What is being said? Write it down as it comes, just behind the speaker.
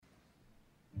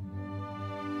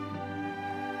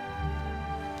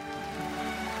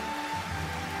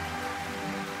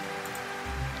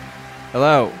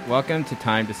Hello, welcome to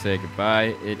Time to Say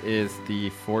Goodbye. It is the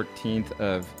 14th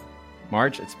of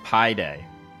March. It's Pi Day.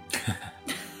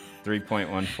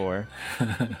 3.14.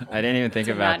 I didn't even think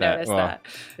about that. Well, that.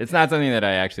 It's not something that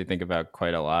I actually think about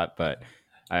quite a lot, but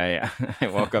I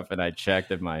woke up and I checked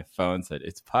and my phone said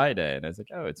it's Pi Day. And I was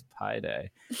like, oh, it's Pi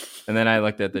Day. And then I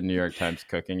looked at the New York Times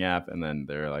cooking app and then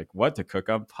they're like, what to cook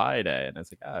on Pi Day? And I was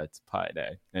like, oh, it's Pi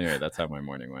Day. Anyway, that's how my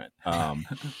morning went.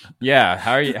 Yeah.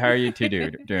 How are you two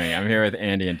doing? I'm here with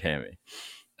Andy and Tammy.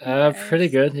 Pretty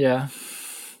good. Yeah.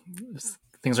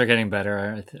 Things are getting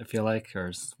better, I feel like,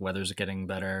 or weather's getting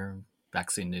better.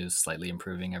 Vaccine news slightly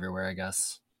improving everywhere, I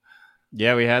guess.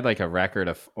 Yeah, we had like a record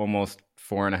of almost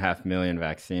 4.5 million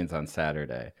vaccines on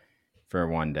Saturday for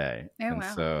one day. Wow.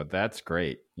 So that's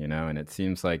great, and it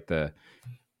seems like I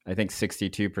think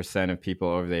 62% of people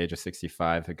over the age of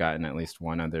 65 have gotten at least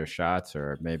one of their shots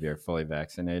or maybe are fully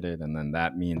vaccinated. And then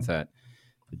that means that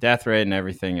the death rate and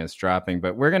everything is dropping.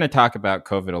 But we're going to talk about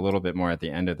COVID a little bit more at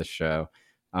the end of the show.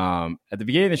 At the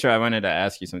beginning of the show, I wanted to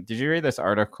ask you something. Did you read this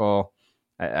article?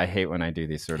 I hate when I do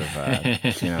these sort of,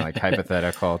 like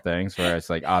hypothetical things where it's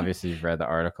like, obviously you've read the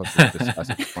article to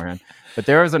discuss it beforehand. But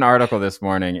there was an article this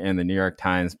morning in the New York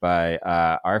Times by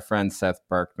our friend Seth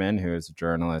Berkman, who is a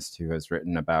journalist who has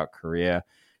written about Korea,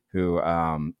 who,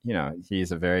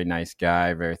 he's a very nice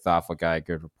guy, very thoughtful guy,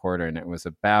 good reporter. And it was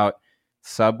about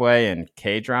Subway and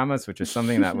K-dramas, which is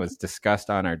something that was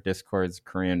discussed on our Discord's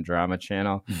Korean drama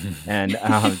channel, and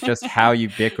just how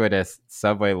ubiquitous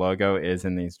Subway logo is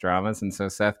in these dramas. And so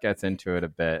Seth gets into it a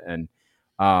bit, and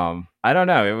I don't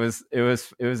know, it was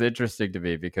interesting to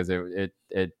me because it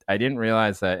I didn't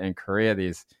realize that in Korea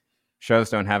these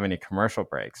shows don't have any commercial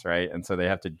breaks, right? And so they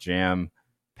have to jam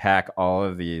pack all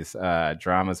of these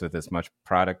dramas with as much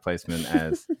product placement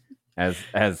as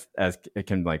it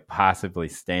can like possibly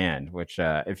stand, which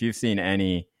if you've seen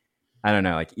any, I don't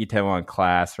know, like Itaewon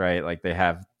Class, right? Like they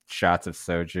have shots of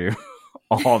soju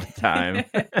all the time.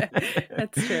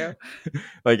 That's true.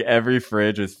 Like every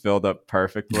fridge is filled up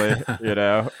perfectly,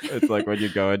 It's like when you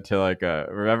go into like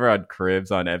remember on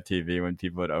Cribs on MTV when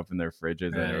people would open their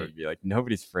fridges and it would be like,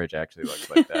 nobody's fridge actually looks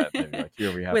like that. They'd be like,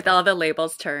 here we have with all the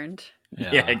labels turned.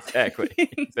 Yeah, exactly.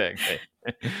 Maybe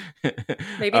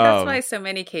that's why so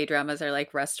many K-dramas are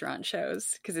like restaurant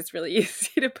shows, because it's really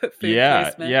easy to put food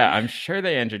placement. Yeah, I'm sure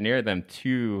they engineer them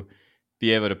to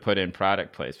be able to put in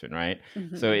product placement, right?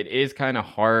 Mm-hmm. So it is kind of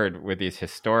hard with these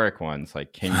historic ones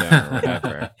like Kingdom or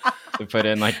whatever to put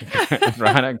in like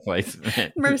product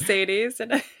placement. Mercedes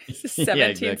in a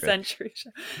 17th century show.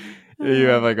 You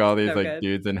have like all these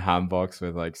dudes in hanboks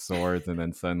with like swords, and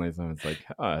then suddenly someone's like,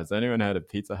 "Oh, has anyone had a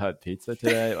Pizza Hut pizza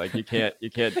today?" Like you can't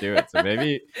do it. So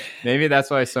maybe that's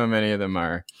why so many of them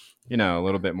are, a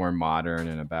little bit more modern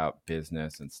and about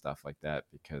business and stuff like that,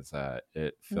 because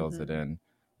it fills it in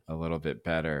a little bit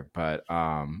better. But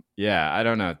I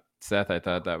don't know, Seth, I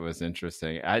thought that was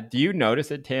interesting. Do you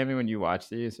notice it, Tammy, when you watch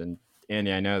these? And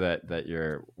Andy, I know that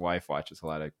your wife watches a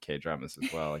lot of K-dramas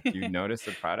as well. Like, do you notice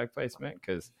the product placement?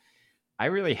 Because I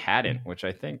really hadn't, which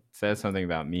I think says something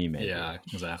about me, maybe. Yeah,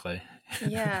 exactly.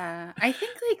 Yeah, I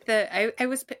think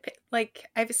like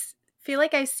I feel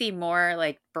like I see more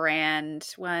like brand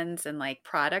ones and like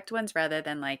product ones rather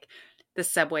than like the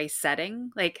Subway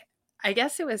setting. Like, I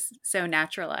guess it was so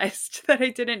naturalized that I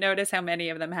didn't notice how many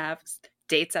of them have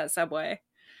dates at Subway.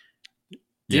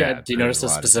 Do you notice the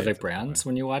specific brands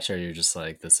when you watch, or you're just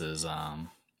like, this is a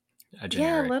generic?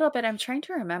 Yeah, a little bit. I'm trying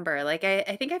to remember. Like,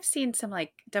 I think I've seen some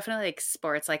like definitely like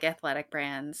sports, like athletic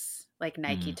brands, like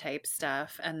Nike type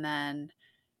stuff. And then,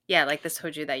 like the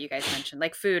soju that you guys mentioned,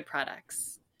 like food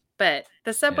products. But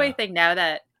the Subway thing, now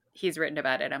that he's written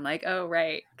about it, I'm like, oh,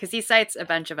 right. Because he cites a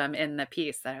bunch of them in the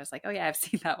piece that I was like, oh, yeah, I've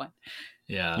seen that one.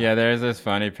 Yeah, there's this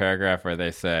funny paragraph where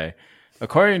they say,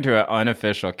 according to an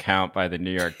unofficial count by the New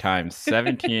York Times,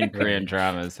 17 Korean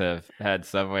dramas have had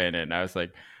Subway in it. And I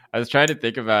was trying to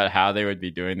think about how they would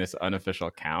be doing this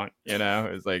unofficial count.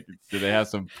 It's like, do they have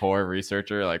some poor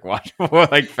researcher like watch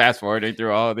like fast forwarding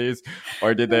through all of these,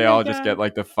 or did they all just get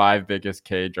like the 5 biggest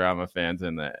K-drama fans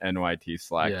in the NYT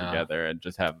Slack together and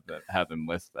just have them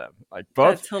list them? Like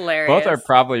both are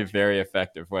probably very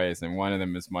effective ways, and one of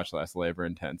them is much less labor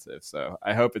intensive. So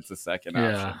I hope it's the second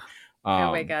option.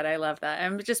 Oh my God, I love that.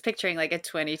 I'm just picturing like a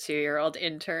 22-year-old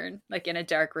intern, like in a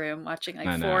dark room watching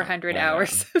like 400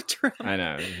 hours of drama. I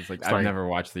know. He's like, I've never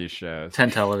watched these shows. 10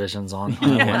 televisions on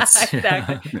once.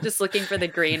 Exactly. Just looking for the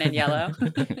green and yellow.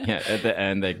 At the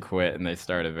end, they quit and they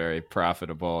start a very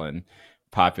profitable and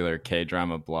popular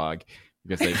K-drama blog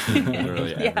because they've seen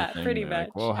literally everything. Yeah, pretty much.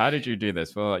 Like, well, how did you do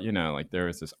this? Well, like there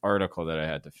was this article that I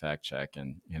had to fact check,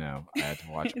 and I had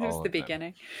to watch all of them. It was the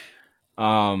beginning.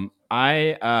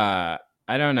 I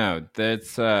don't know.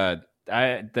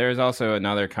 There's also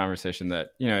another conversation that,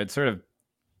 it sort of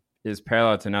is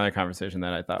parallel to another conversation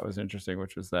that I thought was interesting,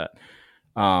 which was that,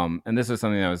 and this is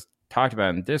something that was talked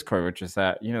about in Discord, which is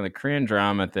that, the Korean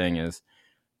drama thing is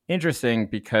interesting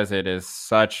because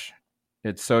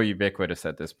it's so ubiquitous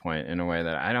at this point in a way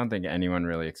that I don't think anyone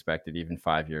really expected even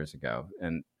 5 years ago.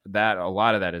 And that a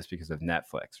lot of that is because of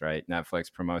Netflix, right?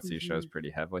 Netflix promotes these shows pretty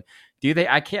heavily.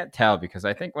 I can't tell, because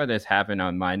I think what has happened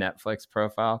on my Netflix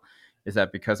profile is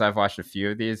that because I've watched a few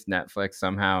of these, Netflix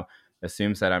somehow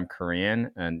assumes that I'm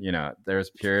Korean. And, there's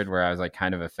a period where I was like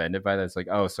kind of offended by that. It's like,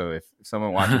 oh, so if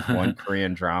someone watches one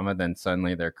Korean drama, then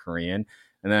suddenly they're Korean.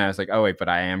 And then I was like, oh wait, but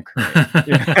I am Korean.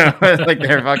 It's like,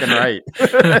 they're fucking right.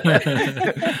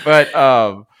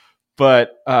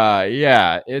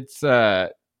 Yeah,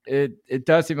 it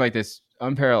does seem like this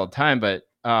unparalleled time. But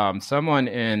someone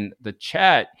in the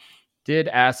chat did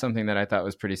ask something that I thought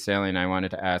was pretty salient. I wanted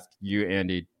to ask you,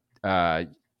 Andy,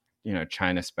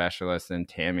 China specialist, and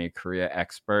Tammy, Korea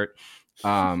expert.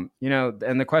 And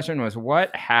the question was,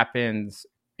 what happens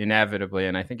inevitably,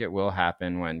 and I think it will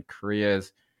happen, when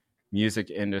Korea's music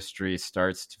industry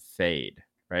starts to fade,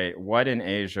 right? What in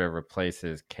Asia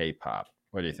replaces K-pop?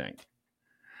 What do you think?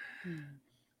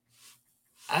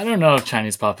 I don't know if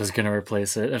Chinese pop is going to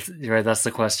replace it. Right, that's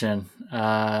the question.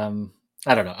 I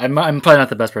don't know. I'm probably not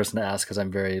the best person to ask, because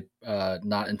I'm very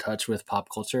not in touch with pop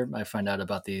culture. I find out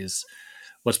about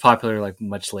what's popular like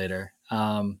much later.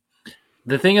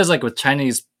 The thing is, like with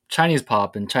Chinese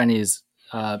pop and Chinese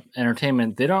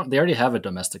entertainment, they already have a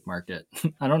domestic market.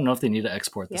 I don't know if they need to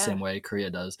export the same way Korea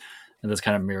does. And this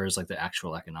kind of mirrors like the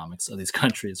actual economics of these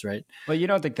countries, right? Well, you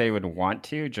don't think they would want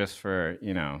to, just for,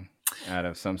 out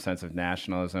of some sense of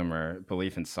nationalism or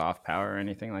belief in soft power or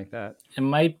anything like that? It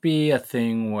might be a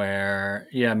thing where,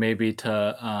 maybe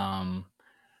to,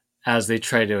 as they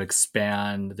try to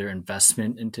expand their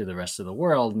investment into the rest of the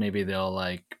world, maybe they'll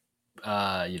like,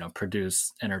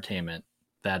 produce entertainment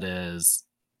that is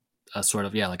a sort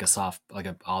of, like a soft, like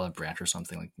an olive branch or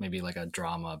something, like maybe like a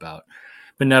drama about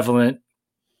benevolent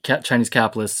Chinese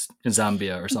capitalists in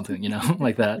Zambia or something,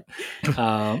 like that.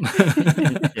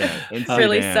 It's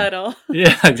really subtle.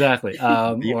 Yeah, exactly.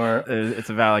 Or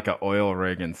it's about like an oil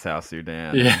rig in South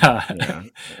Sudan. Yeah,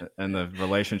 and the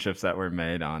relationships that were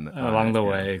made along the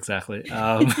way, exactly.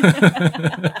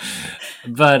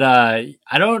 But I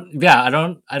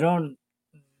don't.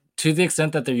 To the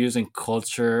extent that they're using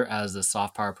culture as a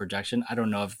soft power projection, I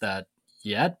don't know if that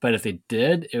yet. But if they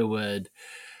did, it would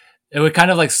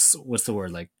kind of like, what's the word,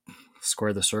 like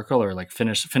square the circle, or like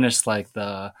finish like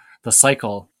the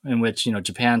cycle in which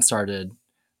Japan started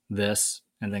this,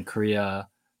 and then Korea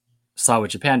saw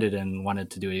what Japan did and wanted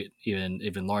to do it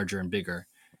even larger and bigger,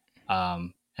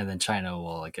 and then China,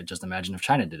 well, like, just imagine if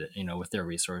China did it, with their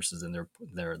resources and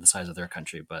their the size of their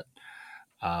country. But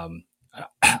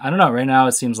I don't know. Right now,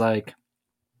 it seems like,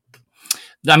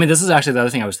 I mean, this is actually the other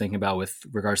thing I was thinking about with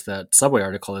regards to that Subway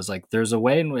article, is like, there's a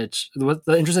way in which, the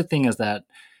interesting thing is that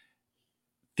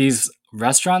these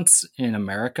restaurants in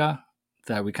America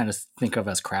that we kind of think of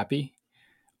as crappy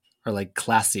are like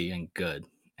classy and good,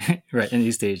 right? In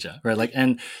East Asia, right? Like,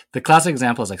 and the classic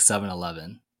example is like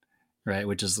 7-Eleven, right?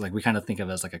 Which is like, we kind of think of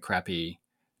as like a crappy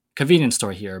convenience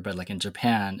store here, but like in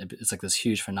Japan, it's like this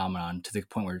huge phenomenon, to the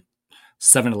point where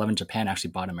 7-Eleven Japan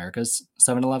actually bought America's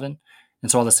 7-Eleven.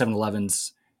 And so all the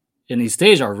 7-Elevens in East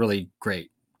Asia are really great,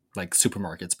 like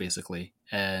supermarkets, basically.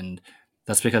 And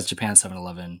that's because Japan's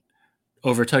 7-Eleven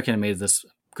overtook and made this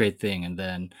great thing. And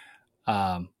then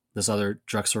this other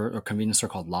drugstore or convenience store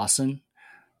called Lawson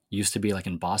used to be like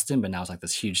in Boston, but now it's like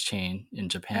this huge chain in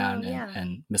Japan.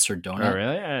 And Mr. Donut. Oh,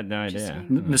 really? I had no idea.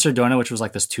 Mr. Donut, which was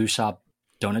like this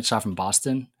donut shop from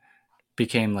Boston,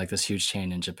 became like this huge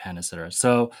chain in Japan, etc.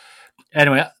 So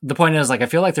anyway, the point is, like, I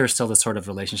feel like there's still this sort of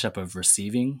relationship of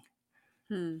receiving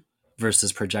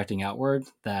versus projecting outward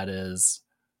that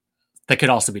could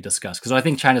also be discussed. Because I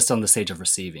think China's still in the stage of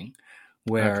receiving,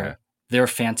 where their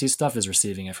fancy stuff is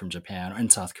receiving it from Japan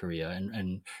and South Korea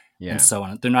and so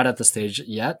on. They're not at the stage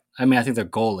yet. I mean, I think their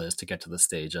goal is to get to the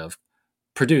stage of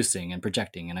producing and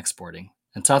projecting and exporting.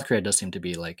 And South Korea does seem to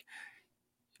be like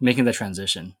making the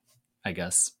transition, I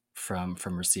guess, from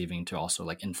receiving to also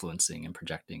like influencing and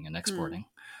projecting and exporting.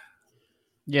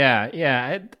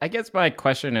 Yeah. I guess my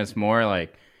question is more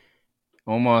like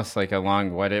almost like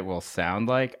along what it will sound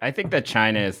like. I think that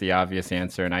China is the obvious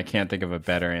answer, and I can't think of a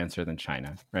better answer than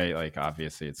China, right? Like,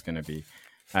 obviously it's going to be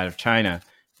out of China.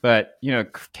 But,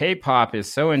 K-pop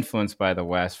is so influenced by the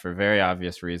West for very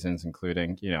obvious reasons,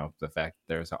 including, the fact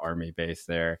there's an army base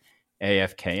there,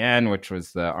 AFKN, which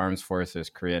was the Armed Forces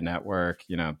Korea Network.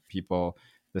 People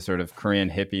the sort of Korean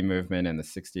hippie movement in the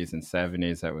 60s and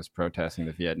 70s that was protesting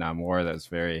the Vietnam War. That was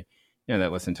very,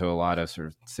 that listened to a lot of sort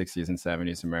of 60s and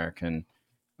 70s American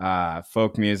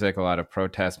folk music, a lot of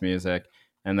protest music,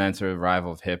 and then sort of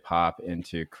arrival of hip hop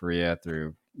into Korea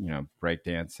through,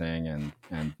 breakdancing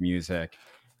and music,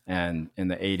 and in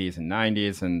the 80s and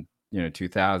 90s and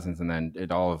 2000s, and then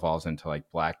it all evolves into like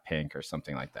Blackpink or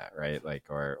something like that, right? Like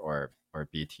or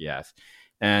BTS.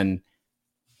 And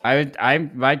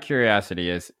my curiosity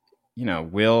is,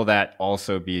 will that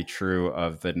also be true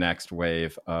of the next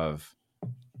wave of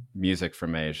music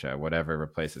from Asia, whatever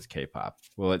replaces K-pop?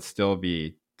 Will it still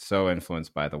be so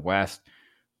influenced by the West,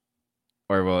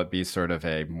 or will it be sort of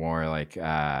a more like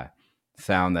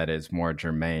sound that is more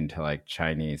germane to like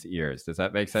Chinese ears? Does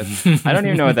that make sense? I don't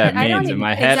even know what that means in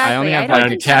my head. Exactly. I only have like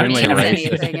like extremely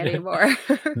anything anymore.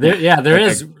 There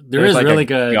is like really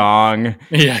good gong,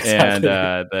 yeah, exactly.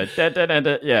 and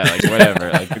the yeah, like whatever,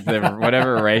 like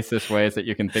whatever racist ways that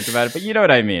you can think about it. But you know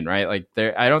what I mean, right? Like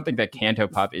I don't think that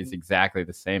Cantopop is exactly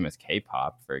the same as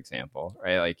K-pop, for example,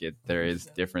 right? Like there is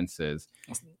differences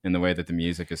in the way that the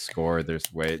music is scored. There's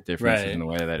differences in the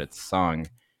way that it's sung.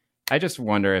 I just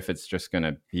wonder if it's just going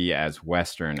to be as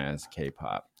Western as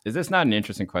K-pop. Is this not an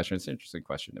interesting question? It's an interesting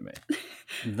question to me.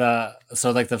 The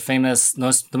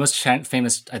most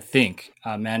famous, I think,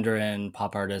 Mandarin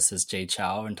pop artist is Jay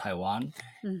Chou in Taiwan,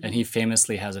 and he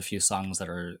famously has a few songs that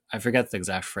are, I forget the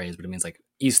exact phrase, but it means like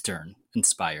Eastern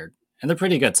inspired, and they're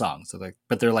pretty good songs. So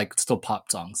but they're like still pop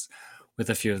songs with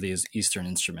a few of these Eastern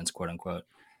instruments, quote unquote.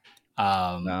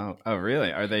 No. Oh,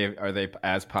 really? Are they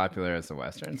as popular as the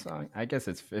Western song? I guess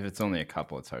if it's only a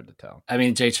couple, it's hard to tell. I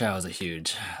mean, Jay Chou is a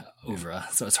huge oeuvre,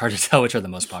 so it's hard to tell which are the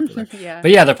most popular. Yeah.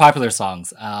 But yeah, they're popular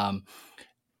songs. I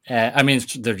mean,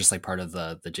 they're just like part of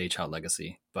the Jay Chou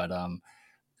legacy. But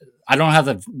I don't have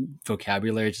the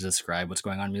vocabulary to describe what's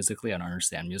going on musically. I don't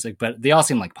understand music, but they all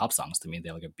seem like pop songs to me. They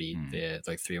have like a beat, they're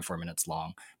like 3 or 4 minutes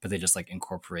long, but they just like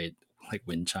incorporate like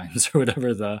wind chimes or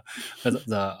whatever the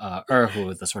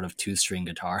erhu, the sort of 2-string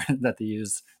guitar that they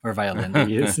use, or violin they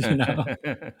use. Yeah.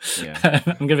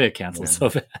 I'm gonna get canceled so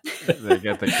bad. They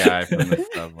get the guy from the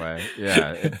subway.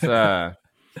 Yeah,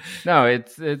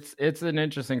 it's an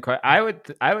interesting question. I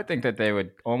would think that they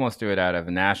would almost do it out of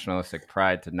nationalistic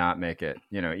pride to not make it,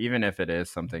 even if it is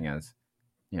something as,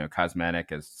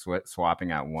 cosmetic as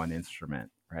swapping out one instrument,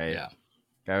 right? Yeah.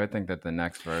 I would think that the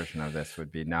next version of this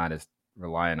would be not as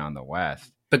reliant on the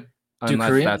West, but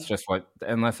unless that's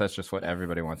just what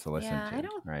everybody wants to listen to,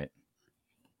 right?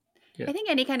 Yeah. I think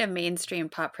any kind of mainstream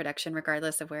pop production,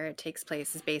 regardless of where it takes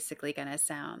place, is basically going to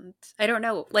sound, I don't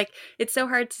know, like it's so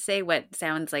hard to say what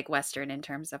sounds like Western in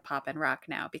terms of pop and rock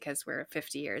now, because we're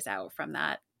 50 years out from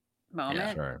that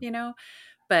moment,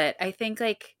 but I think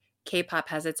like K-pop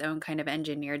has its own kind of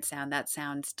engineered sound that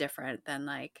sounds different than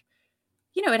like,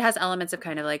 it has elements of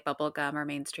kind of like bubblegum or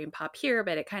mainstream pop here,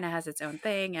 but it kind of has its own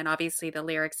thing. And obviously the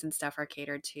lyrics and stuff are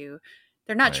catered to,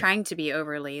 they're not trying to be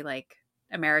overly like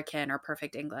American or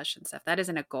perfect English and stuff. That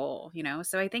isn't a goal,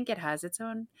 So I think it has its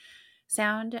own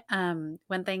sound.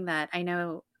 One thing that I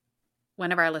know,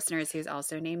 one of our listeners who's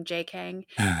also named Jay Kang,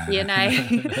 he and I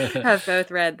have both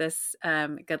read this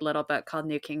good little book called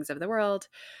New Kings of the World,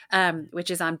 which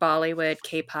is on Bollywood,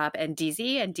 K-pop, and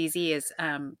DZ. And DZ is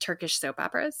Turkish soap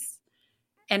operas.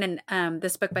 And in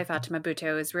this book by Fatima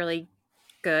Bhutto is really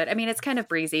good. I mean, it's kind of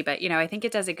breezy, but, I think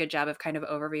it does a good job of kind of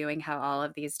overviewing how all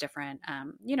of these different,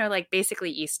 like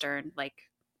basically Eastern, like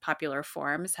popular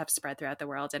forms have spread throughout the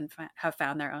world and have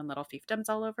found their own little fiefdoms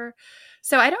all over.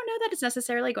 So I don't know that it's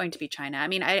necessarily going to be China. I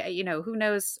mean, who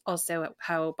knows also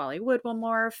how Bollywood will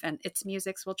morph and its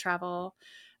musics will travel.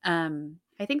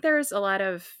 I think there's a lot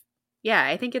of,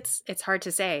 I think it's hard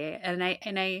to say. And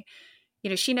I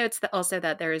she notes that also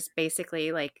that there's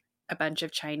basically like a bunch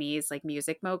of Chinese like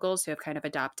music moguls who have kind of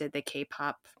adopted the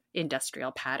K-pop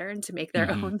industrial pattern to make their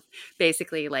own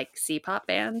basically like C-pop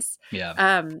bands.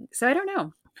 Yeah. So I don't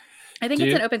know. I think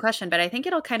it's an open question, but I think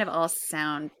it'll kind of all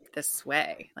sound this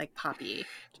way, like poppy.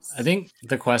 I think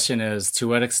the question is, to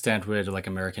what extent would like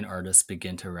American artists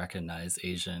begin to recognize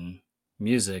Asian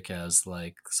music as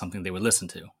like something they would listen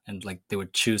to and like they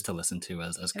would choose to listen to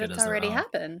as good as it's already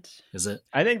happened. Is it?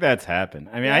 I think that's happened.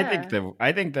 I mean,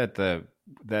 I think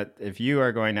that if you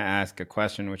are going to ask a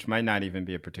question, which might not even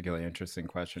be a particularly interesting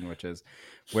question, which is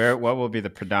what will be the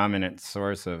predominant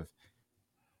source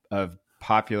of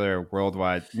popular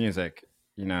worldwide music,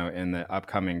 in the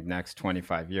upcoming next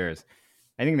 25 years,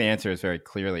 I think the answer is very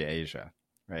clearly Asia,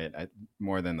 right?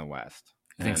 More than the West.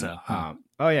 I think so. Huh.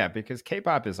 Oh yeah, because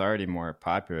K-pop is already more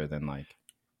popular than like,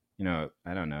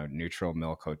 I don't know, Neutral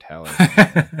Milk Hotel. Or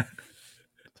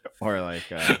or like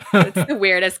It's the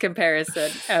weirdest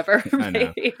comparison ever. I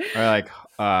know, or like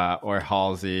or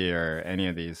Halsey or any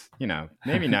of these.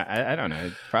 Maybe not. I don't know.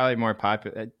 It's probably more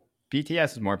popular.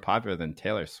 BTS is more popular than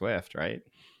Taylor Swift, right?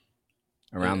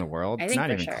 Around the world, I it's think not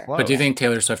for even sure. close. But do you think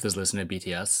Taylor Swift is listening to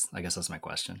BTS? I guess that's my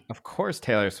question. Of course,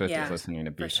 Taylor Swift Yeah, is listening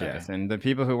to for BTS, sure. and the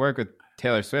people who work with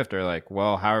Taylor Swift are like,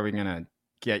 "Well, how are we gonna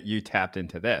get you tapped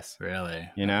into this?" Really?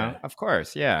 Okay. Of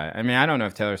course, yeah. I mean, I don't know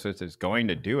if Taylor Swift is going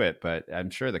to do it, but I'm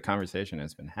sure the conversation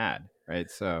has been had,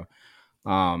 right? So,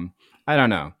 I don't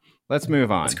know. Let's move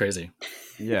on. That's crazy.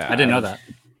 Yeah, I didn't know that.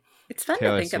 It's fun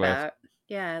Taylor to think Swift. about.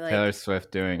 Yeah, like Taylor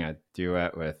Swift doing a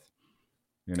duet with,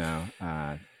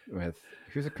 with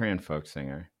who's a Korean folk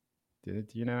singer? Do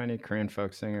you know any Korean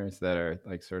folk singers that are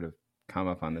like sort of come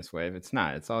up on this wave? It's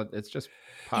not. It's just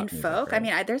pop in music, folk. right? I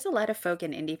mean, there's a lot of folk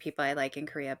and indie people I like in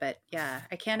Korea, but yeah,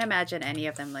 I can't imagine any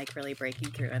of them like really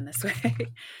breaking through in this way.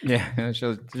 Yeah,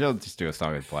 she'll just do a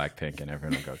song with Blackpink and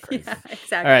everyone will go crazy. Yeah, All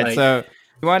exactly. right, so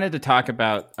we wanted to talk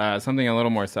about something a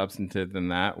little more substantive than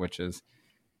that, which is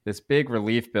this big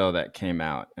relief bill that came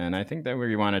out. And I think that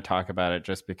we want to talk about it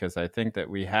just because I think that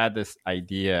we had this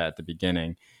idea at the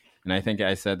beginning. And I think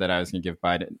I said that I was going to give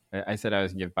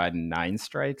Biden 9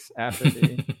 strikes after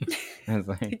the. I was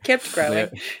like, It kept growing.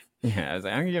 Yeah, I was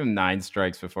like, I'm going to give him 9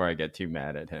 strikes before I get too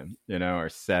mad at him, or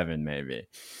 7 maybe.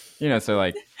 So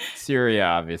like Syria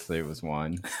obviously was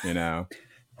 1,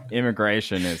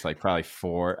 Immigration is like probably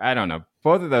 4. I don't know.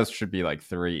 Both of those should be like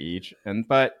 3 each.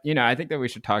 But I think that we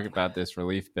should talk about this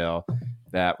relief bill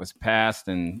that was passed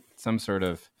in some sort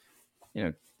of,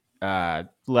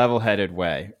 level-headed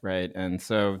way, right? And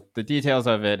so the details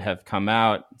of it have come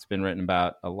out. It's been written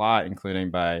about a lot, including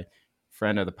by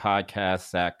friend of the podcast,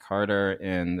 Zach Carter,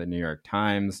 in the New York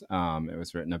Times. It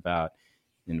was written about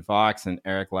in Vox, and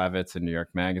Eric Levitz in New York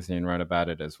Magazine wrote about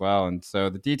it as well. And so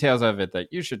the details of it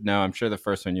that you should know, I'm sure the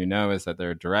first one is that there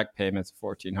are direct payments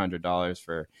of $1,400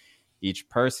 for each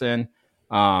person.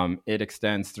 It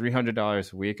extends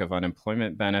 $300 a week of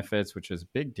unemployment benefits, which is a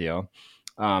big deal.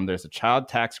 There's a child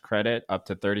tax credit up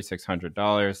to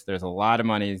 $3,600. There's a lot of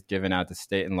money given out to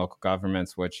state and local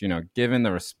governments, which, given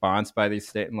the response by these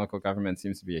state and local governments,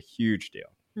 seems to be a huge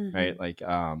deal, right? Like,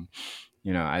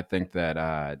 I think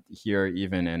that here,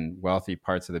 even in wealthy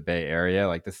parts of the Bay Area,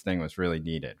 like this thing was really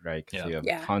needed, right? Because you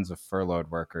have tons of furloughed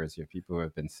workers, you have people who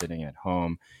have been sitting at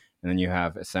home, and then you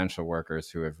have essential workers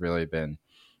who have really been,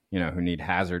 who need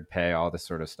hazard pay. All this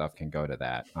sort of stuff can go to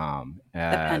that. The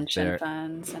pension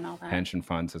funds and all that. Pension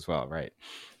funds as well, right?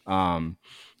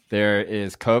 There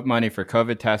is money for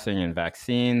COVID testing and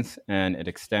vaccines, and it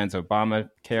extends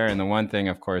Obamacare. And the one thing,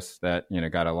 of course, that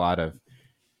got a lot of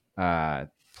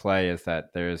play is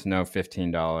that there is no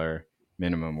 $15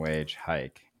 minimum wage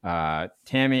hike.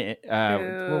 Tammy,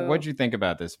 what do you think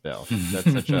about this bill?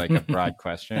 That's such a broad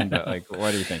question, but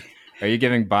what do you think? Are you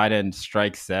giving Biden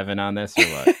strike 7 on this or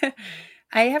what?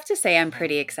 I have to say I'm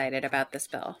pretty excited about this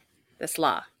bill, this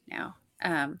law now.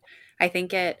 I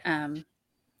think it,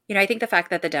 I think the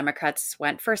fact that the Democrats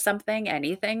went for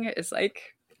anything is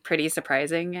pretty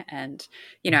surprising. And,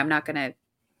 I'm not going to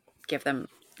give them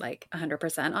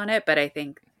 100% on it, but I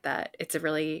think that it's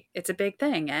a big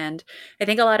thing. And I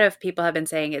think a lot of people have been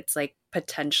saying it's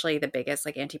potentially the biggest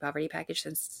anti-poverty package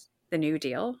since the New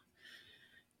Deal,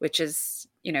 which is,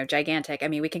 gigantic. I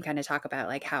mean, we can kind of talk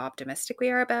about how optimistic we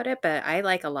are about it, but I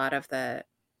like a lot of the,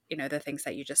 the things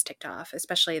that you just ticked off,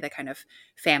 especially the kind of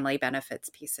family benefits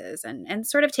pieces and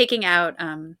sort of taking out,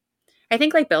 I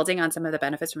think building on some of the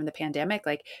benefits from the pandemic,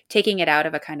 taking it out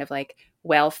of a kind of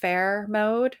welfare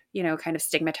mode, kind of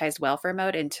stigmatized welfare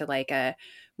mode into a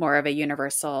more of a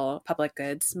universal public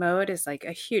goods mode is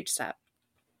a huge step.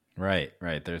 Right.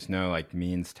 There's no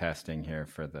means testing here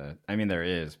I mean, there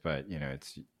is, but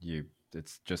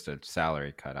it's just a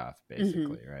salary cutoff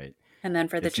basically, right? And then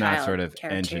for the it's child not sort of care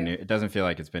engineered. too. It doesn't feel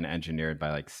like it's been engineered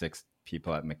by 6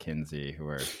 people at McKinsey who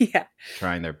are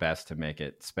trying their best to make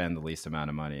it spend the least amount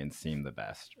of money and seem the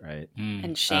best, right?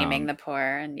 And shaming the poor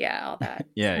and all that.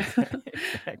 Yeah,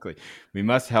 exactly. We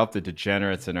must help the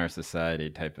degenerates in our society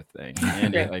type of thing.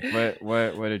 Andy,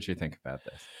 what did you think about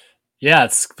this? Yeah,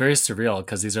 it's very surreal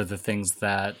because these are the things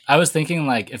that I was thinking.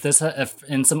 If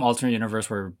in some alternate universe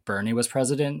where Bernie was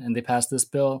president and they passed this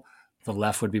bill, the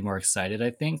left would be more excited, I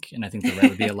think, and I think the right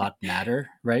would be a lot madder,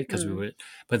 right? Because we would.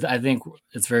 But I think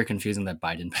it's very confusing that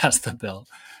Biden passed the bill,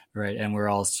 right? And we're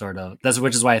all sort of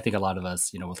which is why I think a lot of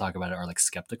us, we'll talk about it, are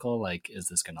skeptical. Is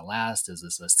this going to last? Is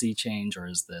this a sea change, or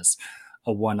is this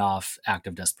a one-off act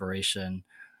of desperation?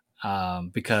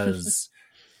 Because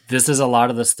this is a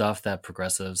lot of the stuff that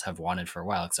progressives have wanted for a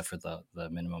while, except for the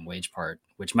minimum wage part,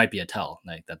 which might be a tell,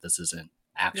 that this isn't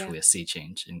actually a sea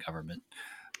change in government.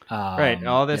 Right.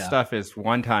 All this Yeah. stuff is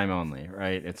one time only,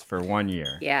 right? It's for 1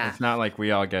 year. Yeah. It's not like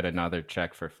we all get another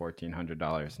check for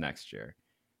 $1,400 next year.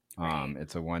 Right.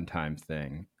 It's a one-time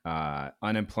thing.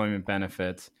 Unemployment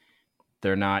benefits,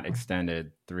 they're not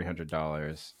extended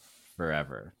 $300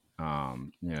 forever.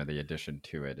 The addition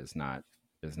to it is not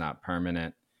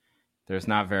permanent. There's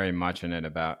not very much in it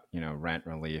about rent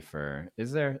relief, or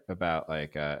is there about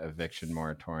like eviction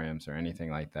moratoriums or anything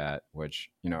like that,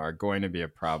 which are going to be a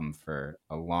problem for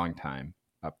a long time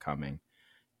upcoming.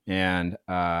 And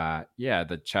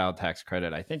the child tax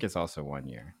credit I think is also 1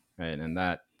 year, right? And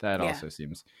that also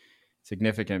seems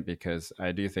significant, because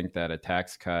I do think that a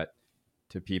tax cut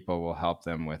to people will help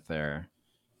them with their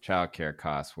childcare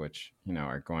costs, which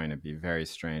are going to be very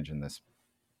strange in this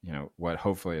what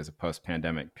hopefully is a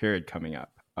post-pandemic period coming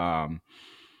up. I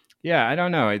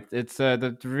don't know. It's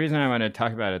the reason I want to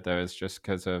talk about it though is just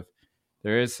because of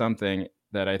there is something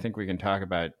that I think we can talk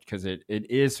about, because it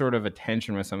is sort of a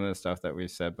tension with some of the stuff that we've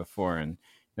said before. And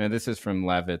this is from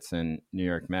Levitz in New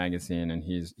York Magazine, and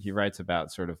he writes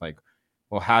about sort of like,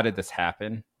 well, how did this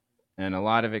happen? And a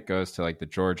lot of it goes to like the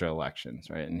Georgia elections,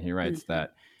 right? And he writes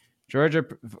that Georgia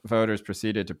voters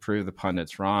proceeded to prove the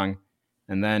pundits wrong.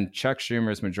 And then Chuck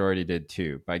Schumer's majority did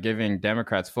too. By giving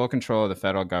Democrats full control of the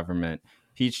federal government,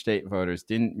 Peach State voters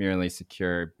didn't merely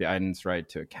secure Biden's right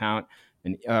to to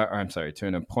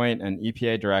appoint an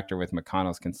EPA director with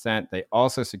McConnell's consent. They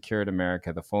also secured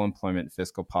America the full employment,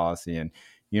 fiscal policy, and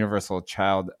universal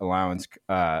child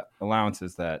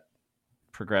allowances that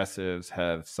progressives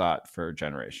have sought for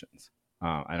generations.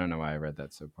 I don't know why I read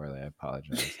that so poorly. I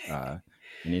apologize.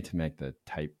 You need to make the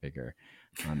type bigger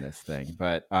on this thing,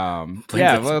 but blame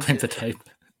the type.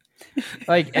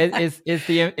 Like,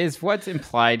 is what's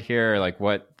implied here, like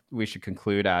what we should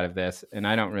conclude out of this? And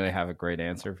I don't really have a great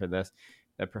answer for this.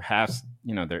 That perhaps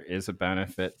there is a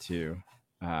benefit to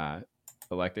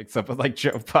electing someone like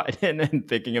Joe Biden and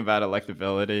thinking about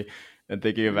electability, and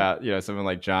thinking about someone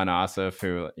like John Ossoff,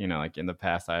 who like in the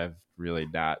past I've really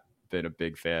not been a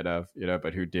big fan of,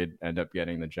 but who did end up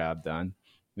getting the job done.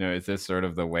 Is this sort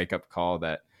of the wake up call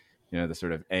that the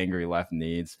sort of angry left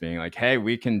needs, being like, hey,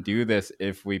 we can do this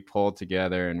if we pull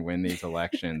together and win these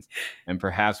elections. And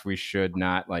perhaps we should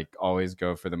not like always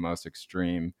go for the most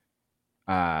extreme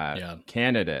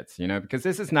candidates, because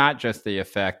this is not just the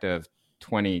effect of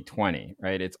 2020,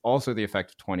 right? It's also the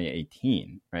effect of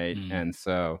 2018, right? And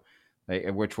so,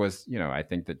 which was, I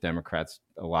think that Democrats,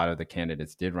 a lot of the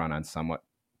candidates did run on somewhat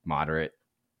moderate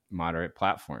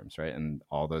platforms, right? And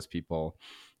all those people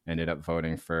ended up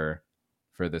voting for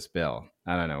this bill.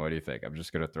 I don't know. What do you think? I'm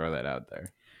just going to throw that out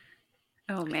there.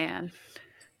 Oh, man.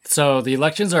 So the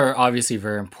elections are obviously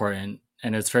very important,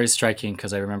 and it's very striking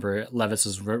because I remember Levitz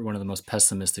was one of the most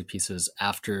pessimistic pieces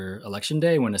after Election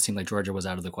Day, when it seemed like Georgia was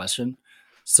out of the question.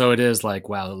 So it is like,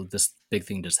 wow, this big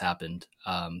thing just happened.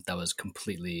 That was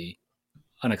completely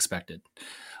unexpected.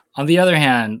 On the other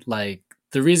hand, like,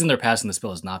 the reason they're passing this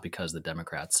bill is not because the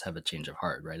Democrats have a change of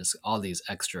heart, right? It's all these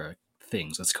extra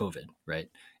things. It's COVID, right?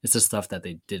 It's the stuff that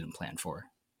they didn't plan for,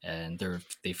 and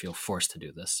they feel forced to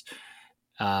do this.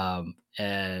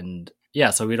 And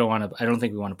yeah, so I don't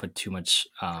think we want to put too much,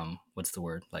 what's the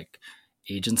word? Like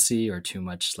agency, or too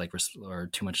much or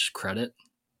too much credit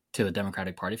to the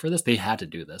Democratic Party for this. They had to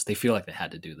do this. They feel like they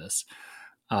had to do this.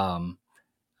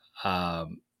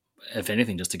 If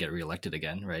anything, just to get reelected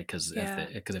again, right? Because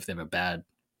if they have a bad,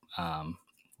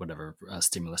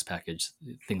 stimulus package,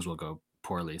 things will go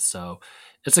poorly. So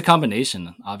it's a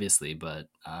combination, obviously, but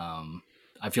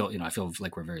I feel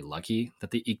like we're very lucky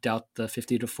that they eked out the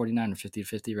 50-49 or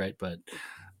 50-50, right? But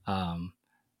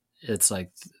it's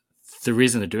like the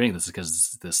reason they're doing this is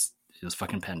because this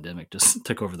fucking pandemic just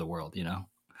took over the world, Yeah.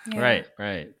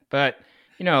 Right. But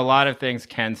a lot of things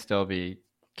can still be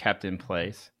kept in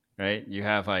place, right? You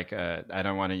have like I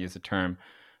don't want to use the term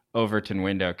Overton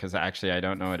window, because actually I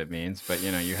don't know what it means, but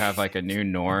you have like a new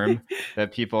norm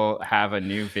that people have a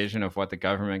new vision of what the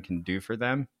government can do for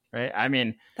them, right? I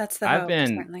mean, I've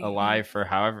been alive for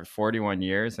 41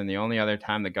 years, and the only other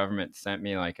time the government sent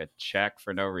me like a check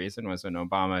for no reason was when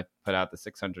Obama put out the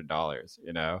 $600,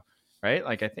 right?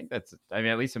 Like, I think that's,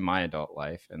 at least in my adult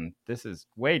life, and this is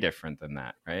way different than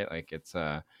that, right? Like, it's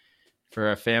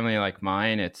for a family like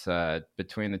mine, it's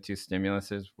between the two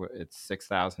stimuluses, it's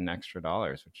 $6,000 extra,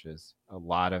 which is a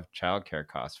lot of childcare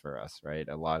costs for us, right?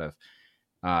 A lot of,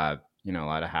 a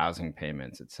lot of housing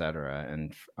payments, et cetera.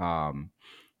 And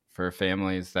for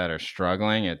families that are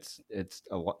struggling, it's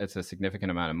a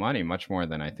significant amount of money, much more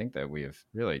than I think that we have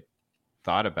really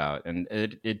thought about. And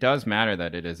it does matter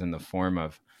that it is in the form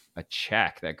of a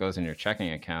check that goes in your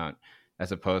checking account.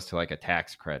 as opposed to like a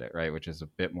tax credit, right, which is a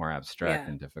bit more abstract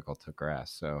Yeah. and difficult to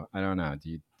grasp. So I don't know. Do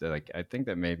you like? I think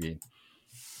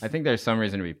there's some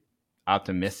reason to be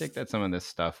optimistic that some of this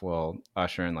stuff will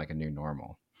usher in like a new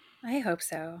normal. I hope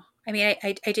so. I mean,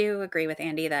 I do agree with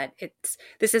Andy that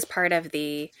this is part of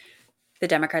the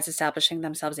Democrats establishing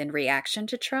themselves in reaction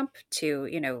to Trump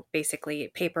to, basically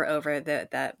paper over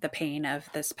the pain of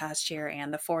this past year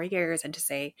and the 4 years, and to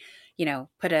say,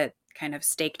 put a kind of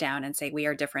stake down and say we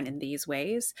are different in these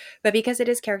ways. But because it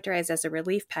is characterized as a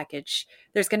relief package,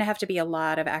 there's going to have to be a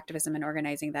lot of activism and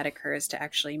organizing that occurs to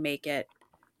actually make it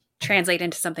translate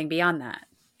into something beyond that,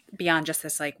 beyond just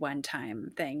this like one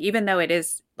time thing, even though it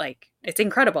is like, it's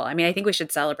incredible. I mean, I think we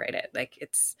should celebrate it. Like,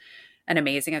 it's an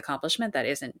amazing accomplishment that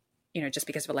isn't, just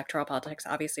because of electoral politics,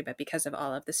 obviously, but because of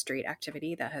all of the street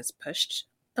activity that has pushed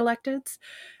electeds.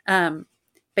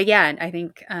 But yeah, I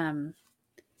think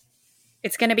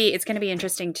it's going to be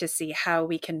interesting to see how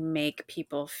we can make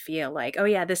people feel like, oh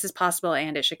yeah, this is possible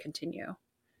and it should continue.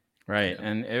 Right.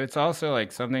 And it's also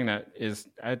like something that is,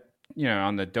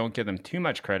 on the don't give them too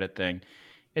much credit thing.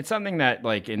 It's something that,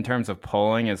 like, in terms of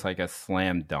polling, is like a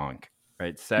slam dunk,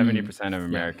 right? 70% of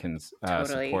Americans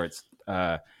Totally. supports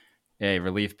a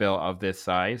relief bill of this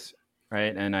size,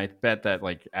 right? And I bet that,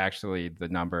 like, actually the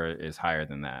number is higher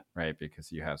than that, right?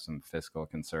 Because you have some fiscal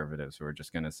conservatives who are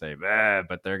just going to say,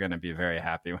 but they're going to be very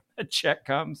happy when the check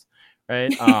comes,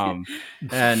 right?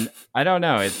 And I don't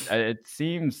know. It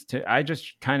seems to, I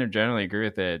just kind of generally agree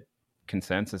with the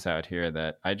consensus out here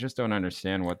that I just don't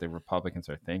understand what the Republicans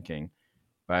are thinking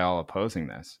by all opposing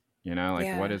this.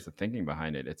 What is the thinking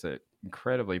behind it? It's an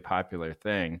incredibly popular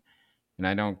thing. And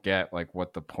I don't get like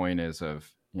what the point is of,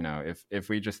 if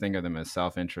we just think of them as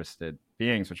self-interested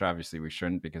beings, which obviously we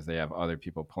shouldn't because they have other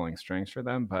people pulling strings for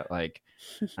them. But like,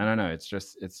 I don't know.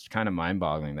 It's kind of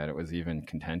mind-boggling that it was even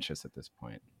contentious at this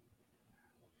point.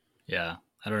 Yeah,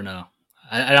 I don't know.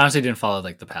 I honestly didn't follow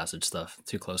like the passage stuff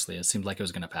too closely. It seemed like it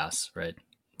was going to pass, right?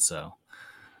 So,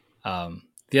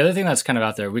 the other thing that's kind of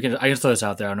out there, I can throw this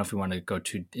out there. I don't know if we want to go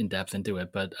too in depth into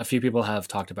it, but a few people have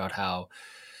talked about how,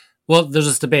 well, there's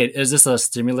this debate. Is this a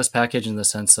stimulus package in the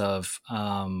sense of,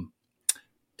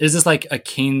 is this like a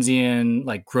Keynesian,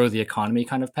 like grow the economy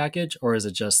kind of package, or is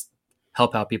it just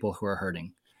help out people who are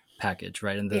hurting package,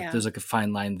 right? And there's like a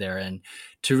fine line there. And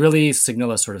to really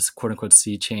signal a sort of quote unquote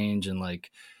sea change and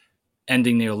like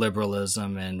ending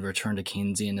neoliberalism and return to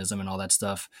Keynesianism and all that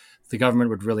stuff, the government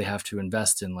would really have to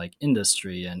invest in like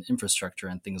industry and infrastructure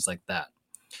and things like that.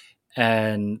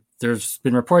 And there's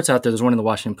been reports out there. There's one in the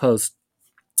Washington Post.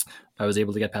 I was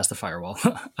able to get past the firewall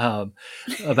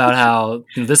about how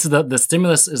this is the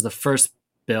stimulus is the first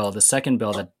bill. The second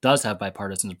bill that does have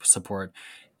bipartisan support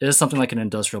is something like an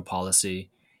industrial policy.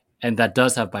 And that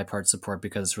does have bipartisan support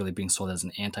because it's really being sold as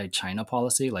an anti-China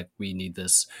policy. Like we need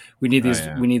this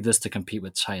to compete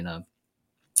with China.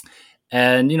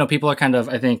 And, people are kind of,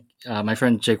 I think my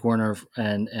friend Jake Warner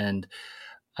and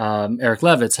Eric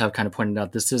Levitz have kind of pointed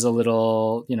out, this is a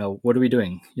little, what are we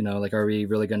doing? Like, are we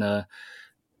really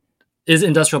is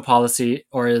industrial policy,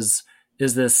 or is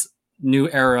this new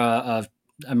era of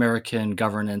American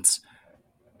governance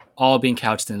all being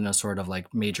couched in a sort of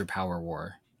like major power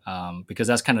war? Because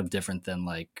that's kind of different than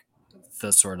like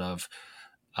the sort of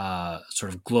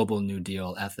global New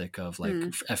Deal ethic of like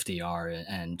FDR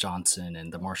and Johnson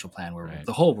and the Marshall Plan, where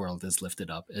the whole world is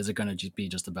lifted up. Is it going to be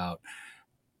just about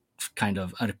kind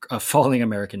of a falling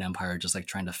American empire, just like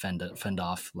trying to fend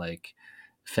off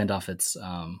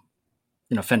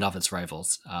its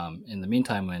rivals? In the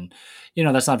meantime, when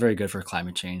that's not very good for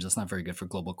climate change, that's not very good for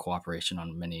global cooperation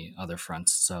on many other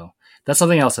fronts. So that's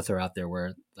something else to throw out there,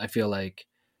 where I feel like,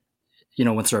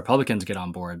 once the Republicans get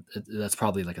on board, that's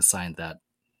probably like a sign that,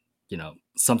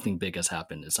 something big has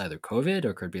happened. It's either COVID, or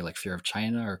it could be like fear of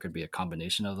China, or it could be a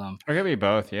combination of them. Or it could be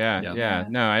both. Yeah.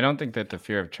 No, I don't think that the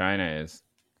fear of China is,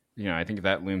 I think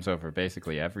that looms over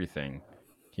basically everything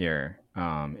here,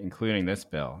 including this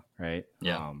bill, right?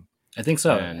 Yeah, I think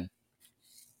so. And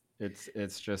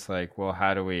it's just like, well,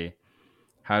 how do we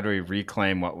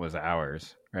reclaim what was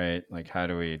ours, right? Like, how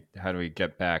do we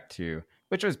get back to,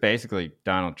 which was basically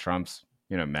Donald Trump's,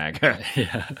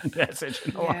 MAGA message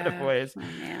in a lot of ways. Oh,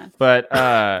 man. But,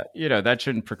 that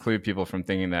shouldn't preclude people from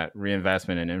thinking that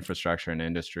reinvestment in infrastructure and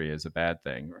industry is a bad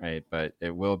thing, right? But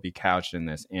it will be couched in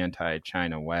this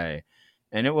anti-China way.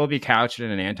 And it will be couched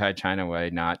in an anti-China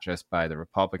way, not just by the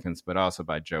Republicans, but also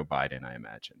by Joe Biden, I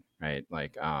imagine, right?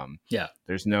 Like,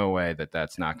 there's no way that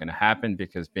that's not going to happen,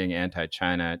 because being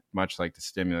anti-China, much like the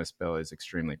stimulus bill, is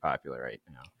extremely popular right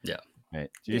now. Yeah. Right.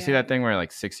 Do you see that thing where like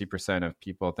 60% of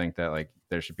people think that like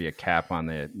there should be a cap on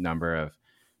the number of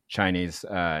Chinese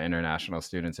international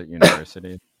students at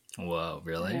universities? Whoa,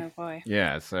 really? Oh boy.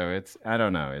 Yeah, so I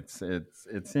don't know.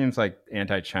 It seems like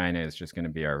anti-China is just going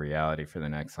to be our reality for the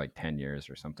next like 10 years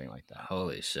or something like that.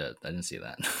 Holy shit! I didn't see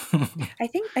that. I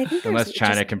think there's Unless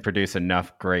China just can produce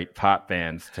enough great pop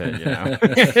bands to,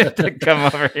 to come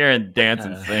over here and dance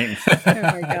and sing. oh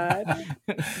my god.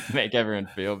 Make everyone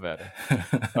feel better.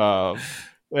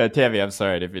 Tammy, I'm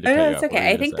sorry if you Oh, no, cut you it's off. What were okay. you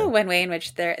I gonna think say? the one way in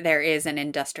which there is an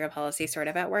industrial policy sort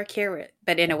of at work here,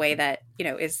 but in a way that,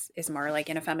 is more like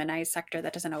in a feminized sector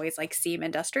that doesn't always like seem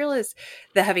industrial, is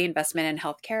the heavy investment in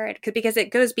healthcare. Because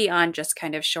it goes beyond just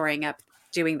kind of shoring up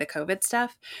doing the COVID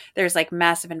stuff. There's like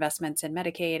massive investments in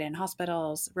Medicaid and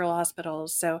hospitals, rural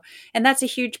hospitals. So, and that's a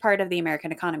huge part of the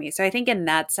American economy. So I think in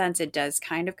that sense, it does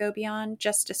kind of go beyond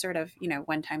just a sort of,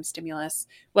 one-time stimulus.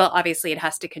 Well, obviously it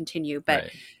has to continue,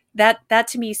 but Right. that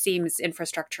to me seems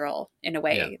infrastructural in a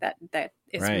way that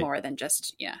is Right. more than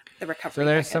just the recovery So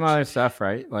there's some package. other stuff,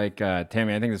 right? Like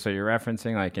Tammy, I think that's what you're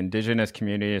referencing. Like indigenous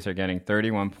communities are getting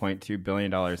 $31.2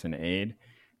 billion in aid,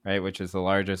 right? Which is the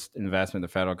largest investment the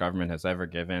federal government has ever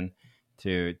given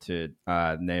to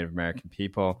Native American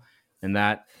people. And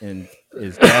that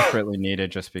is desperately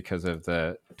needed just because of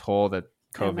the toll that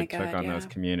Oh my COVID took God, on yeah. those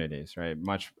communities, right?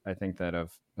 Much, I think that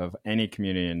of any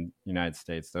community in the United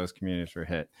States, those communities were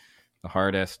hit the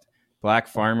hardest. Black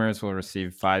farmers will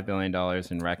receive $5 billion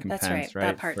in recompense, right.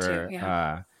 That part too,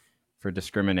 yeah. For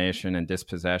discrimination and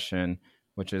dispossession,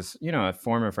 which is, a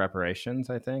form of reparations,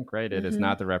 I think, right? It is Mhm.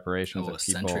 not the reparations Oh, of a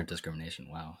people. century of discrimination.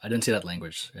 Wow, I didn't see that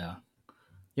language. Yeah.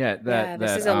 Yeah, Yeah,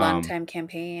 this is a long time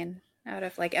campaign out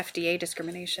of like FDA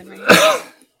discrimination,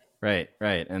 right?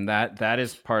 Right. And that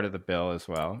is part of the bill as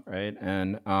well, right?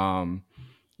 And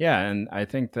and I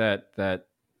think that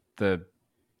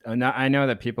I know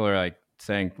that people are like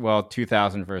saying, well,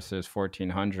 2000 versus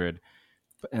 1400,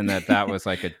 and that was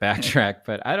like a backtrack,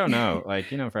 but I don't know, like,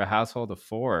 for a household of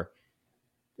 4,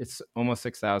 it's almost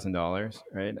 $6,000,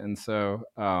 right? And so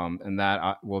and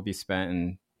that will be spent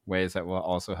in ways that will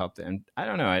also help and I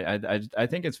don't know, I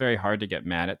think it's very hard to get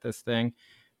mad at this thing.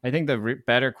 I think the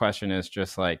better question is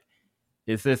just like,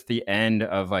 is this the end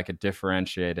of like a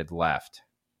differentiated left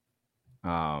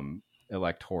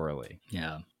electorally?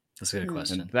 Yeah, that's a good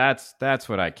question. And that's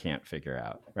what I can't figure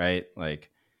out, right? Like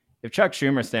if Chuck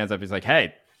Schumer stands up, he's like,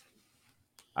 hey,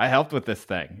 I helped with this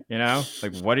thing,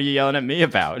 like, what are you yelling at me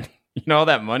about? All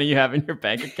that money you have in your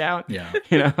bank account? Yeah.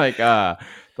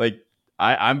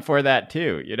 I'm for that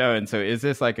too, and so is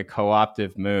this like a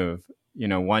co-optive move,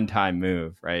 one-time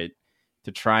move, right,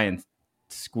 to try and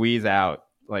squeeze out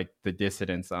like the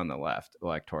dissidents on the left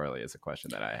electorally is a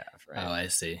question that I have, right? Oh, I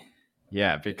see.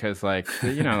 Yeah, because like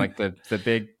like the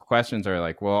big questions are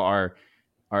like, well, are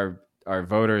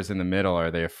voters in the middle,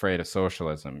 are they afraid of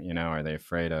socialism? Are they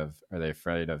afraid of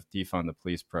defund the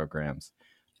police programs?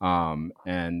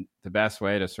 And the best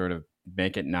way to sort of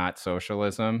make it not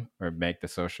socialism or make the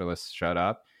socialists shut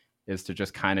up is to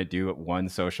just kind of do one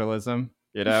socialism,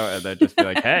 and then just be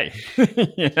like, hey,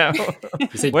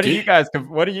 what are you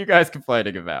guys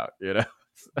complaining about?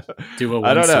 Do a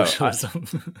I don't know. socialism.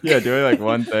 Doing like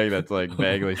one thing that's like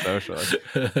vaguely socialist.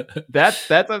 That's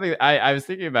something I was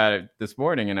thinking about it this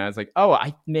morning, and I was like, oh,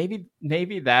 maybe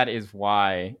that is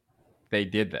why they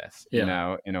did this, in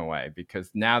a way,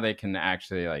 because now they can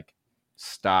actually like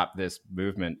stop this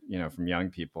movement, from young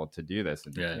people to do this.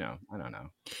 And, I don't know.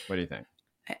 What do you think?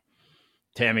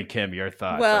 Tammy Kim, your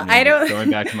thoughts? Well, I don't.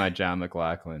 Going back to my John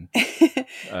McLaughlin.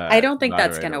 I don't think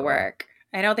that's going to work.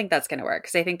 I don't think that's going to work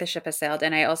because I think the ship has sailed,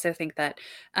 and I also think that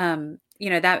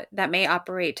that may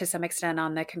operate to some extent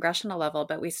on the congressional level,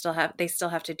 but they still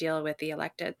have to deal with the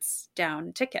electeds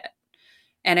down ticket,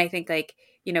 and I think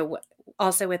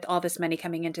also with all this money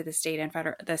coming into the state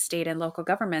and local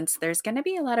governments, there's going to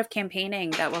be a lot of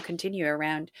campaigning that will continue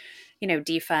around,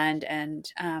 defund and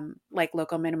like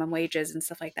local minimum wages and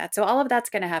stuff like that. So all of that's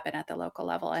going to happen at the local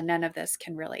level, and none of this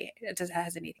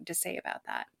has anything to say about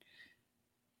that.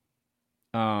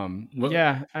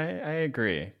 Yeah, I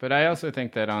agree. But I also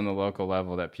think that on the local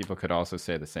level that people could also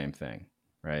say the same thing,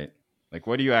 right? Like,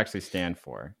 what do you actually stand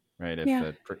for, right?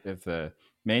 If the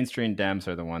mainstream Dems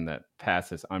are the one that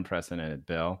passed this unprecedented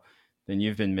bill, then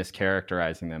you've been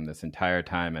mischaracterizing them this entire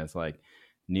time as like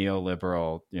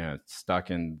neoliberal, stuck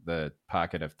in the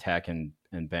pocket of tech and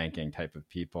banking type of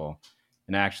people.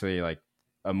 And actually like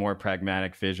a more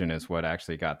pragmatic vision is what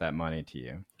actually got that money to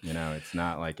you. It's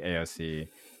not like AOC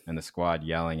and the squad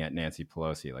yelling at Nancy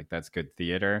Pelosi. Like, that's good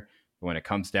theater. But when it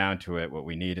comes down to it, what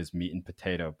we need is meat and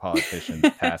potato politicians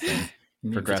passing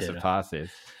Meat progressive potato.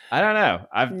 policies. I don't know.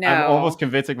 I'm No. almost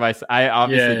convincing myself. I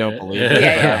obviously don't believe it.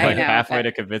 Yeah, I'm like I know, halfway but-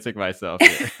 to convincing myself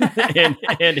here.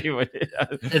 Andy would. I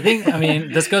think, I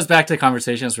mean, this goes back to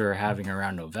conversations we were having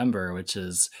around November, which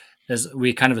is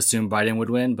we kind of assumed Biden would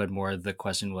win, but more the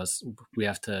question was we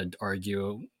have to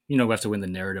argue, we have to win the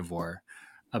narrative war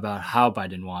about how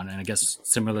Biden won. And I guess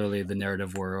similarly, the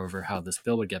narrative war over how this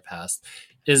bill would get passed.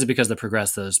 Is it because the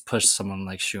progressives pushed someone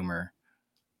like Schumer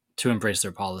to embrace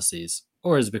their policies?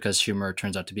 Or is it because Schumer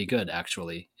turns out to be good,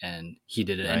 actually, and he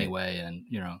did it Right. anyway? And,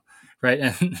 right.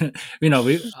 And,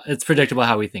 it's predictable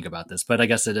how we think about this, but I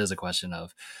guess it is a question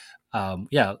of, I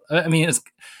mean, it's,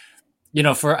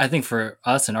 I think for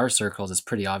us in our circles, it's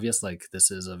pretty obvious. Like,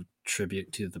 this is a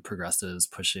tribute to the progressives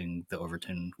pushing the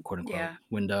Overton quote unquote Yeah.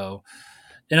 window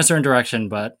in a certain direction.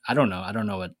 But I don't know. I don't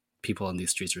know what people in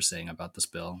these streets are saying about this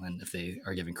bill, and if they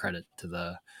are giving credit to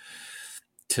the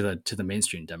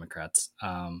mainstream Democrats.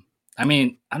 I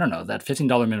mean, I don't know. That $15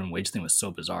 minimum wage thing was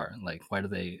so bizarre. Like, why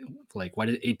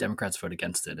did 8 Democrats vote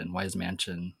against it? And why is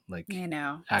Manchin I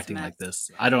know. It's a acting mess. like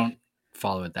this? I don't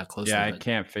follow it that closely. Yeah, I but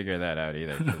can't figure that out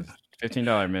either. 'Cause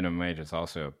 $15 minimum wage is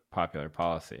also a popular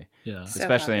policy, yeah. So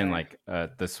especially in popular.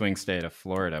 like the swing state of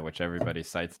Florida, which everybody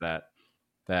cites that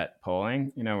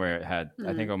polling. Where it had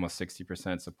I think almost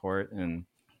 60% support and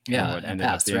Yeah, what and ended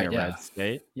passed, up being right? a Yeah. red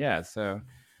state. Yeah, so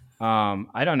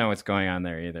I don't know what's going on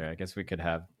there either. I guess we could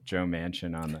have Joe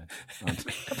Manchin on the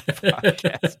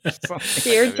podcast. Or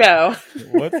something. Dear Joe.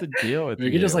 What's the deal with We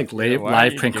you? could just like Why are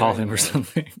live you prank call doing him or this?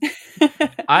 something.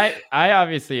 I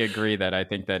obviously agree that I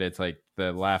think that it's like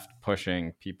the left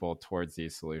pushing people towards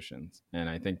these solutions, and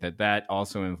I think that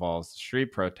also involves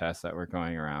street protests that were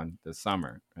going around this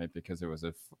summer, right? Because it was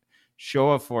a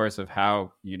show of force of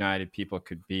how united people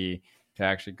could be to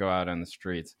actually go out on the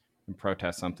streets and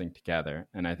protest something together,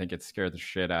 and I think it scared the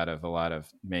shit out of a lot of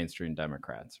mainstream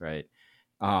Democrats, right?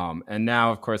 And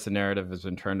now, of course, the narrative has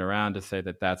been turned around to say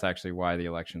that that's actually why the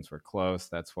elections were close.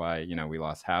 That's why, we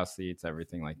lost House seats,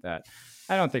 everything like that.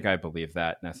 I don't think I believe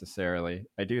that necessarily.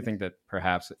 I do think that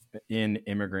perhaps in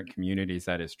immigrant communities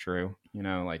that is true,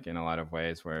 like in a lot of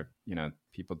ways where,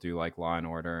 people do like law and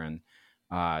order. And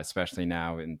especially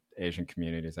now in Asian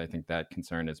communities, I think that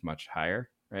concern is much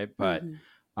higher, right? But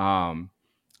I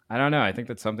don't know. I think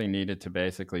that something needed to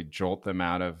basically jolt them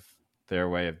out of their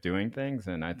way of doing things,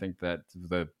 and I think that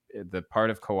the part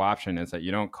of co-option is that you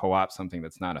don't co-opt something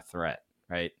that's not a threat,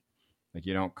 right? Like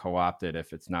you don't co-opt it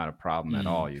if it's not a problem at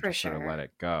all. You For just sort of sure. let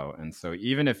it go. And so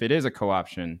even if it is a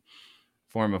co-option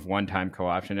form of one-time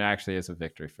co-option, it actually is a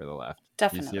victory for the left.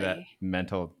 Definitely. You see that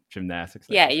mental gymnastics?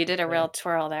 Yeah, you did a real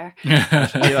twirl there.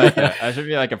 I should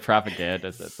be like a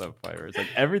propagandist at some point where it's like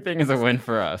everything is a win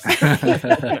for us.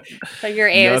 So you're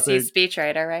AOC Nothing-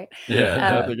 speechwriter, right?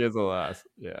 Yeah, nothing is a loss.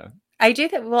 Yeah. I do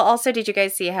that. Well, also, did you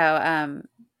guys see how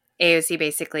AOC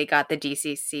basically got the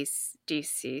DCCC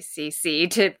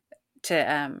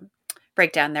to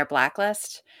break down their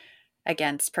blacklist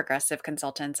against progressive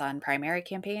consultants on primary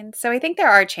campaigns? So I think there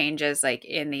are changes like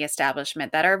in the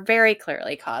establishment that are very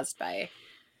clearly caused by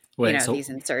these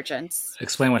insurgents.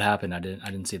 Explain what happened. I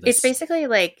didn't see this. It's basically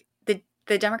like the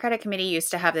Democratic Committee used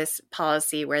to have this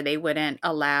policy where they wouldn't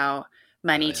allow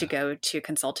money to go to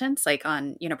consultants, like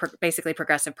on, basically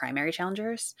progressive primary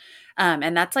challengers.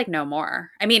 And that's like no more.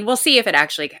 I mean, we'll see if it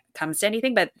actually comes to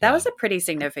anything, but that was a pretty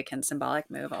significant symbolic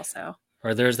move also.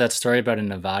 Or there's that story about in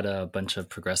Nevada, a bunch of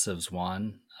progressives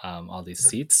won all these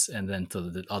seats. And then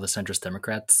all the centrist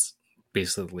Democrats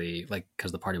basically, like,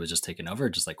 because the party was just taken over,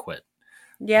 just like quit.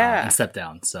 Yeah. And stepped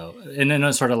down. So, and then it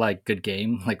was sort of like good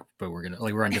game, like, but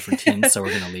we're on different teams, so we're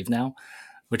going to leave now,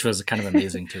 which was kind of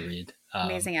amazing to read.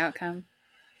 Amazing outcome.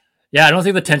 Yeah, I don't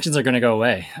think the tensions are going to go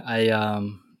away.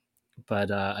 But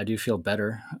I do feel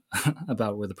better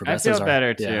about where the progressives are. I feel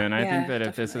better too, Yeah. and I think that if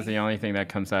definitely. this is the only thing that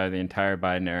comes out of the entire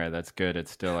Biden era that's good,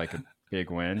 it's still like a big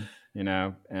win,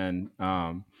 And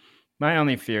my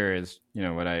only fear is,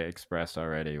 what I expressed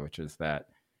already, which is that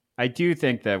I do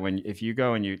think that if you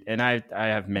go and I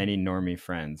have many normie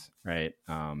friends, right?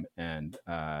 And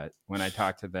when I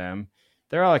talk to them,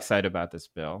 they're all excited about this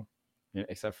bill,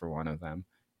 except for one of them.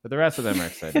 But the rest of them are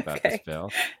excited about this bill.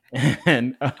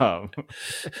 And I'll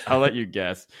let you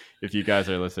guess if you guys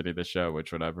are listening to the show,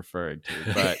 which one I'm referring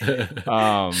to.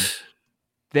 But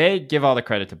they give all the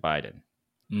credit to Biden,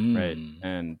 right?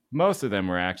 And most of them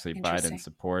were actually Interesting. Biden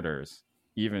supporters,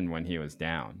 even when he was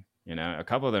down. A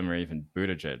couple of them are even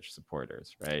Buttigieg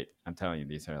supporters, right? I'm telling you,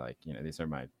 these are these are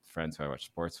my friends who I watch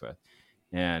sports with.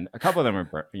 And a couple of them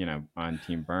are, on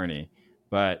Team Bernie.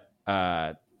 But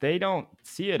they don't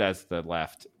see it as the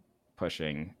left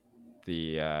pushing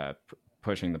the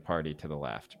party to the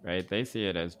left, right? They see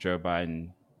it as Joe Biden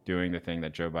doing the thing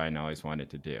that Joe Biden always wanted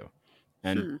to do.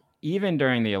 And even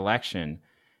during the election,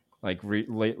 like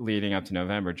leading up to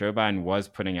November, Joe Biden was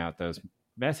putting out those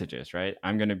messages, right?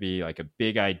 I'm going to be like a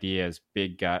big ideas,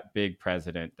 big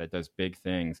president that does big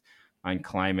things on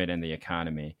climate and the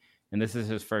economy. And this is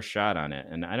his first shot on it.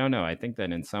 And I don't know. I think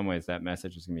that in some ways that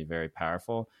message is going to be very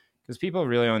powerful because people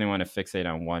really only want to fixate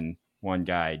on one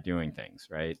guy doing things,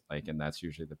 right? Like, and that's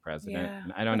usually the president. Yeah,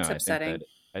 and I don't know. upsetting.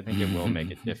 I think it will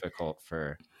make it difficult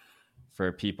for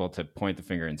people to point the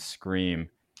finger and scream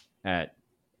at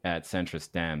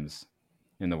centrist Dems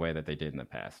in the way that they did in the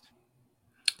past.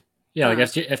 Yeah, like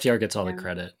FDR gets all the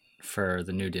credit for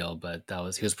the New Deal, but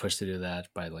he was pushed to do that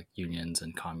by like unions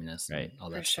and communists, right? And all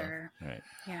that for stuff. Sure. Right.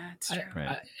 Yeah, it's true.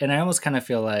 And I almost kind of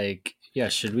feel like, yeah,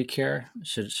 should we care?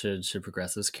 Should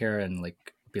progressives care and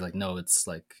like be like, no, it's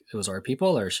like it was our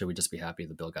people, or should we just be happy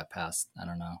the bill got passed? I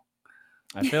don't know.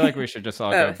 I feel like we should just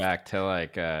all go back to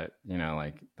like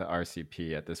like the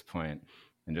RCP at this point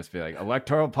and just be like,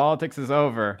 electoral politics is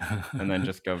over, and then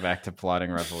just go back to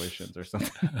plotting revolutions or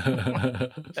something.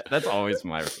 That's always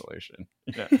my resolution.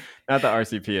 Not the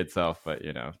RCP itself, but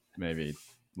maybe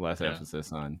less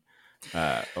emphasis on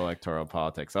electoral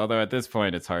politics. Although at this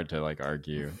point, it's hard to like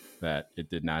argue that it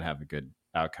did not have a good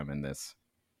outcome in this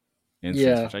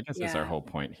instance, which I guess is our whole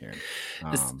point here.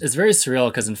 It's very surreal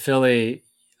because in Philly,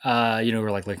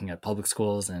 we're like looking at public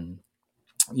schools and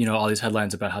all these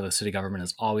headlines about how the city government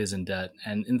is always in debt,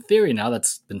 and in theory now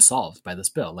that's been solved by this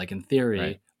bill. Like in theory,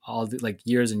 right. All the like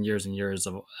years and years and years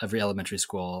of every elementary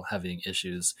school having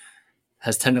issues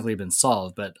has technically been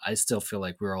solved, but I still feel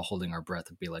like we're all holding our breath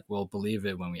and be like, we'll believe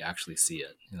it when we actually see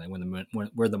it,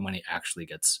 where the money actually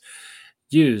gets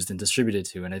used and distributed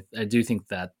to. And I do think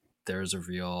that there's a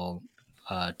real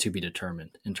to be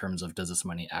determined in terms of, does this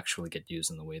money actually get used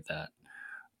in the way that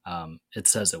it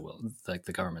says it will, like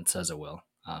the government says it will.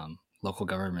 Local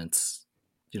governments,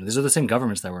 these are the same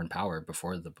governments that were in power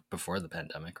before the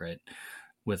pandemic, right?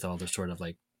 With all the sort of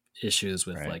like issues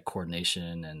with like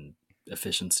coordination and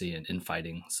efficiency and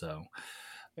infighting. So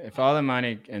if all the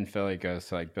money in Philly goes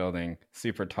to like building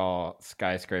super tall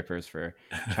skyscrapers for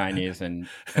Chinese and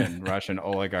Russian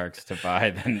oligarchs to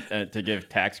buy, then to give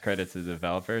tax credits to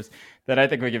developers, then I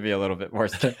think we could be a little bit more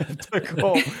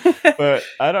skeptical. But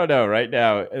I don't know. Right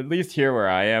now, at least here where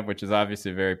I am, which is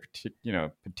obviously a very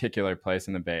particular place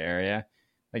in the Bay Area,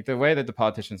 like the way that the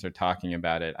politicians are talking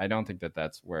about it, I don't think that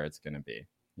that's where it's going to be.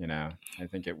 I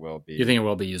think it will be. You think it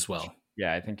will be used well?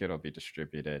 Yeah, I think it'll be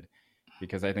distributed,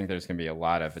 because I think there's going to be a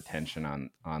lot of attention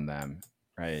on them,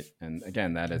 right? And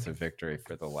again, that is a victory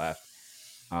for the left.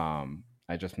 I'm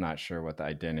just not sure what the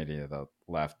identity of the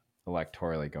left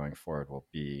electorally going forward will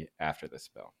be after this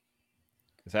bill.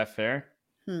 Is that fair?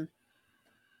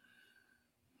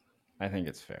 I think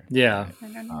it's fair. Yeah.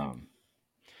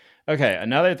 Okay,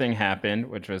 another thing happened,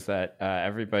 which was that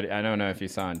everybody, I don't know if you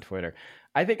saw on Twitter,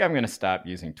 I think I'm going to stop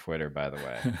using Twitter, by the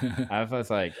way. I was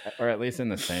like, or at least in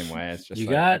the same way. It's just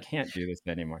I can't do this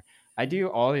anymore. I do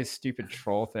all these stupid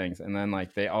troll things, and then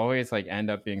like they always like end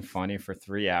up being funny for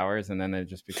 3 hours, and then they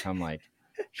just become like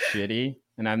shitty.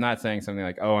 And I'm not saying something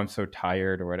like, oh, I'm so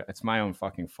tired or whatever. It's my own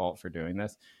fucking fault for doing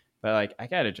this. But like, I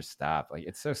got to just stop. Like,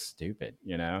 it's so stupid,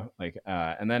 like,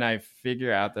 and then I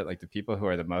figure out that like the people who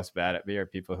are the most bad at me are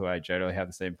people who I generally have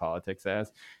the same politics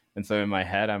as. And so in my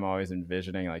head, I'm always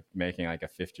envisioning like making like a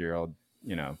 50-year-old,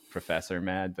 professor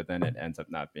mad, but then it ends up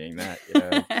not being that.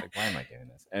 It's like, why am I doing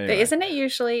this? Anyway. But isn't it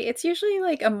usually? It's usually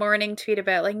like a morning tweet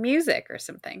about like music or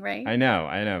something, right? I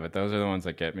know, but those are the ones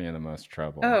that get me in the most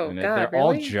trouble. Oh, and God, they're really?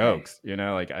 all jokes.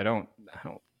 Like I don't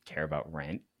care about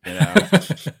Rent.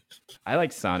 I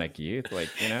like Sonic Youth. Like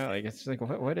like it's just like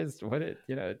what is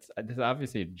it's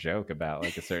obviously a joke about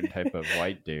like a certain type of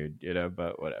white dude.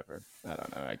 But whatever. I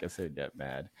don't know. I guess they'd get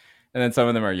mad. And then some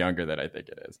of them are younger than I think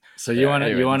it is. So you want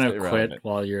to quit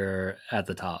while you're at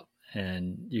the top,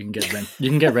 and you can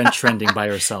get Rent trending by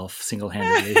yourself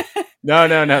single-handedly. No.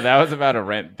 That was about a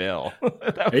Rent bill.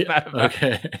 That was not about...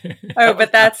 Okay. Oh,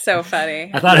 but that's so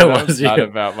funny. I thought it was not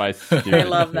about my student. I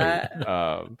love that.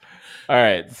 All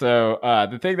right. So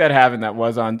the thing that happened that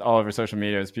was on all over social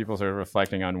media is people sort of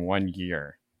reflecting on 1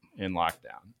 year in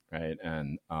lockdown, right?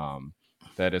 And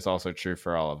that is also true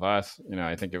for all of us.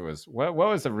 I think it was what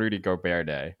was the Rudy Gobert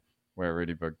day where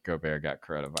Rudy Gobert got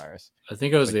coronavirus? I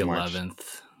think it was like the March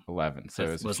 11th. 11th. So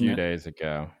it was a few days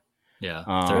ago. Yeah,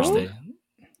 Thursday.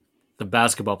 The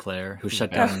basketball player who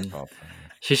shut down. Player.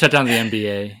 She shut down the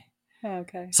NBA.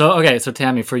 Okay. So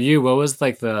Tammy, for you, what was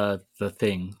like the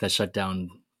thing that shut down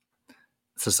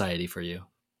society for you?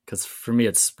 Because for me,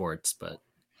 it's sports, but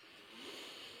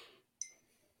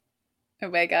Oh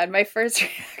my God. My first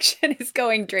reaction is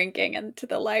going drinking into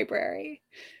the library.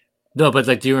 No, but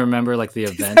like, do you remember like the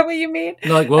Is event? that what you mean?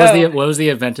 No, like what was the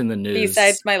event in the news?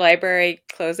 Besides my library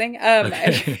closing?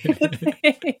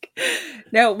 Okay.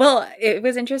 No, well, it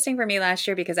was interesting for me last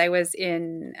year because I was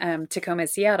in Tacoma,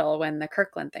 Seattle when the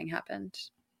Kirkland thing happened.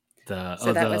 That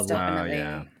was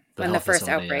definitely when the first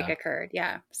outbreak occurred.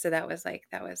 Yeah. So that was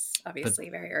obviously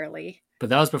very early. But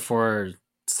that was before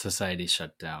society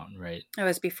shut down, right? It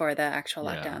was before the actual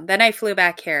lockdown. Then I flew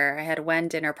back here. I had one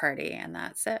dinner party and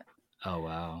that's it. Oh,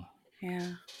 wow.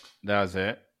 Yeah. That was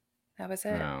it? That was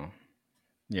it. No.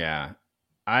 Yeah.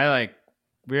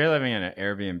 We were living in an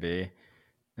Airbnb,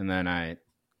 and then I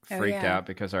freaked out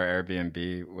because our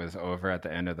Airbnb was over at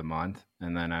the end of the month.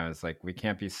 And then I was like, we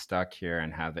can't be stuck here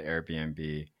and have the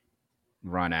Airbnb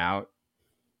run out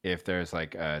if there's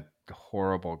like a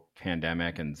horrible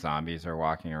pandemic and zombies are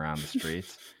walking around the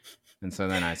streets. And so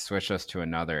then I switched us to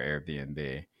another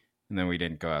Airbnb, and then we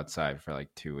didn't go outside for like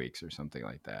 2 weeks or something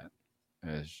like that.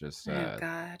 It was just oh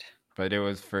God. But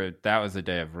that was the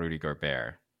day of Rudy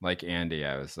Gobert. Like Andy,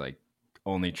 I was like I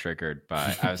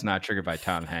was not triggered by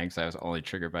Tom Hanks. I was only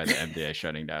triggered by the NBA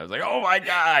shutting down. I was like, oh my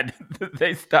God,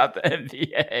 they stopped the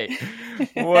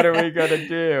NBA. What are we gonna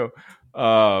do?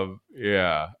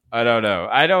 Yeah, I don't know.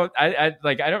 I don't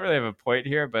really have a point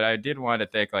here, but I did want to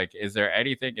think, like, is there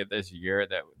anything in this year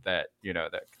that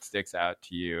sticks out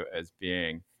to you as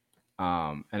being,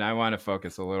 and I want to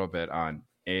focus a little bit on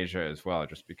Asia as well,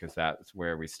 just because that's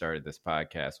where we started this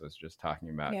podcast, was just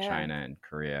talking about China and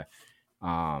Korea,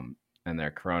 and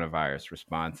their coronavirus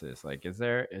responses. Like, is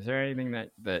there anything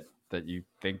that you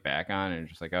think back on and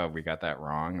just like, oh, we got that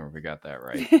wrong or we got that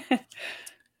right?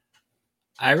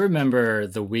 I remember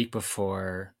the week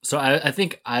before. So I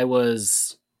think I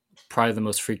was probably the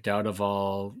most freaked out of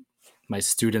all my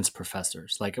students'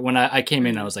 professors. Like when I came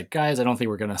in, I was like, guys, I don't think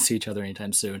we're going to see each other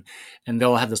anytime soon. And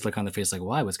they'll have this look on their face like,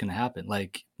 why? What's going to happen?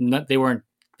 Like they weren't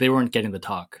getting the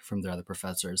talk from their other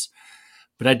professors.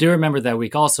 But I do remember that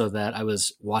week also that I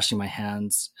was washing my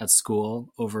hands at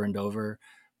school over and over,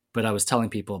 but I was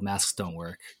telling people masks don't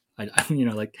work.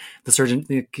 Like the surgeon,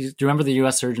 do you remember the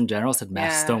U.S. Surgeon General said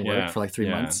masks don't work for like 3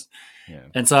 months? Yeah.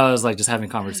 And so I was like just having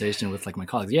a conversation with like my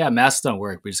colleagues. Yeah, masks don't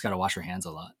work. We just got to wash our hands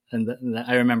a lot. And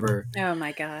I remember oh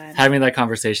my God, having that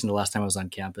conversation the last time I was on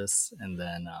campus. And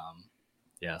then,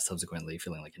 subsequently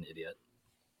feeling like an idiot.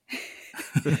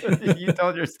 You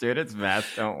told your students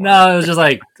masks don't work? No, it was just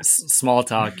like small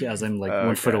talk as I'm like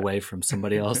 1 foot away from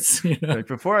somebody else. Like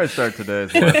before I start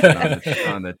today's lesson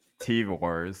on the T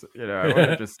wars, I want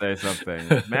to just say something.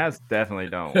 Masks definitely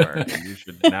don't work, and you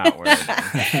should not wear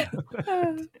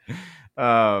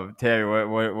them.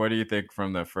 Tammy, what do you think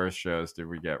from the first shows did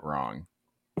we get wrong?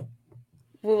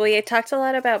 Well, we talked a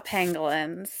lot about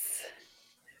pangolins.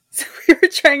 So we were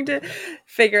trying to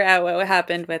figure out what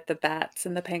happened with the bats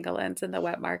and the pangolins and the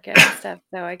wet market and stuff.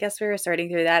 So I guess we were sorting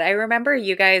through that. I remember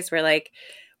you guys were like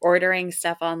ordering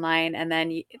stuff online and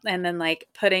then like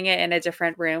putting it in a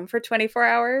different room for 24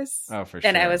 hours. Oh, for sure.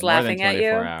 And I was laughing at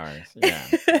you. 24 hours. Yeah.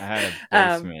 I had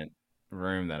a basement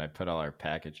room that I put all our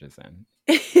packages in.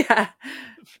 Yeah.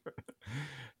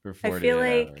 For 48 I feel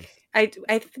like hours.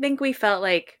 I think we felt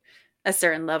like a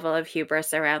certain level of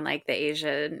hubris around like the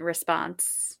Asian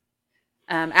response.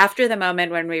 After the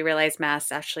moment when we realized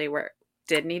masks actually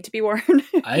did need to be worn.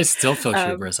 I still feel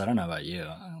hubris. I don't know about you.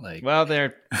 Well,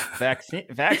 their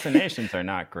vaccinations are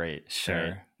not great.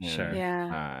 Sure.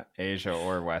 Yeah. Asia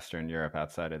or Western Europe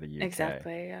outside of the UK.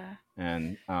 Exactly. Yeah.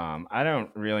 And I don't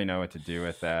really know what to do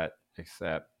with that,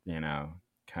 except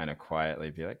kind of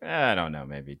quietly be like, I don't know.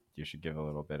 Maybe you should give a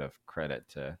little bit of credit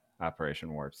to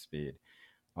Operation Warp Speed.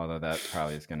 Although that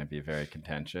probably is going to be very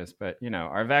contentious. But,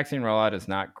 our vaccine rollout is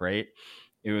not great.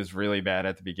 It was really bad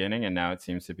at the beginning, and now it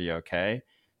seems to be okay.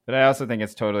 But I also think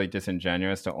it's totally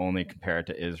disingenuous to only compare it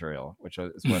to Israel, which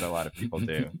is what a lot of people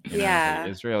do. Yeah.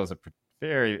 Israel is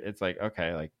it's like,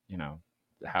 okay, like,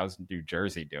 how's New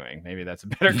Jersey doing? Maybe that's a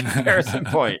better comparison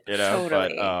point,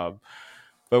 Totally.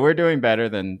 But we're doing better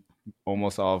than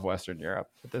almost all of Western Europe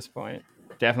at this point.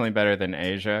 Definitely better than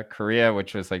Asia. Korea,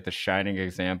 which was like the shining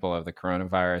example of the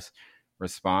coronavirus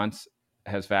response,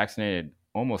 has vaccinated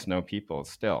almost no people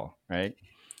still, right?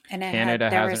 And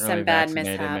Canada hasn't really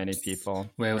vaccinated many people.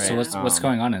 Wait, right? So what's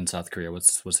going on in South Korea?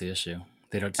 What's the issue?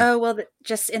 They don't. Oh, well,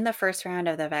 just in the first round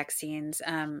of the vaccines,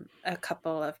 a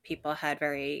couple of people had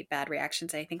very bad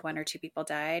reactions. I think 1 or 2 people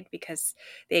died because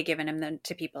they had given them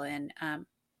to people in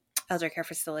elder care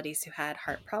facilities who had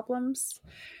heart problems.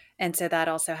 And so that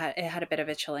also had a bit of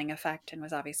a chilling effect and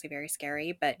was obviously very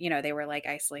scary. But, they were like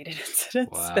isolated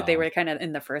incidents, but they Wow. were kind of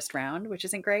in the first round, which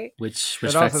isn't great. Which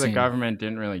But also the vaccine? government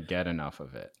didn't really get enough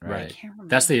of it, right? Right. I can't remember.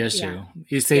 That's the issue.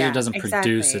 East Asia doesn't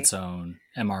produce its own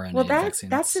mRNA Well, vaccines.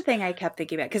 that's the thing I kept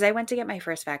thinking about, because I went to get my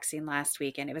first vaccine last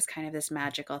week, and it was kind of this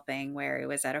magical thing where it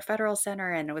was at a federal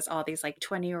center, and it was all these like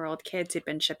 20-year-old kids who'd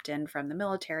been shipped in from the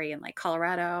military in like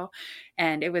Colorado,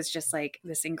 and it was just like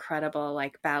this incredible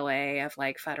like ballet of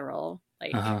like federal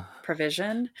like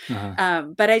provision.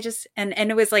 But I just and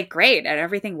it was like great, and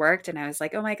everything worked, and I was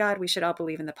like, oh my God, we should all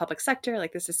believe in the public sector,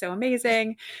 like this is so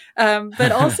amazing.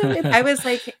 But also I was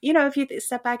like, if you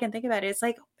step back and think about it, it's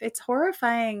like it's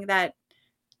horrifying that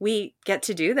we get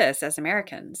to do this as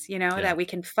Americans, that we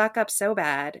can fuck up so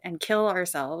bad and kill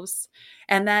ourselves,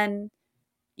 and then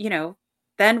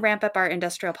ramp up our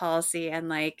industrial policy and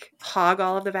like hog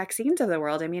all of the vaccines of the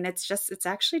world. I mean, it's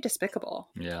actually despicable.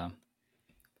 Yeah.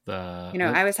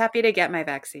 I was happy to get my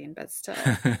vaccine, but still,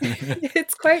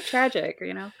 it's quite tragic,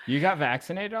 You got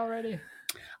vaccinated already?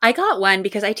 I got one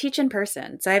because I teach in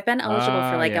person. So I've been eligible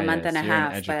for like a month and a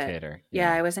half. An educator. But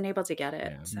I wasn't able to get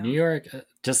it. Yeah. So. New York,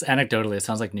 just anecdotally, it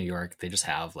sounds like New York, they just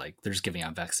have they're just giving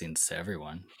out vaccines to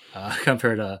everyone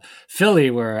compared to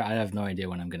Philly, where I have no idea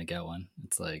when I'm going to get one.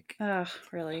 It's like, oh,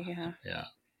 really? Yeah. Yeah.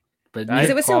 But because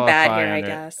it was so bad here, I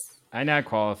guess. I now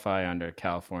qualify under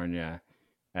California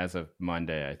as of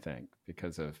Monday, I think,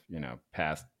 because of,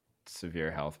 past severe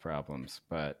health problems.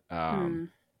 But so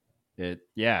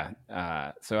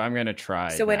I'm going to try.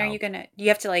 So when are you going to, you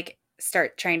have to like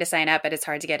start trying to sign up, but it's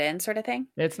hard to get in sort of thing?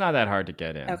 It's not that hard to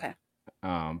get in. Okay.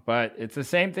 But it's the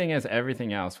same thing as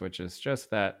everything else, which is just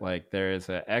that like there is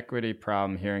an equity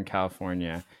problem here in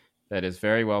California that is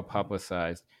very well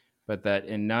publicized, but that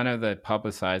in none of the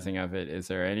publicizing of it is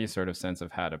there any sort of sense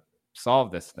of how to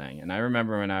solve this thing. And I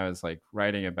remember when I was like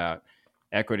writing about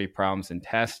equity problems in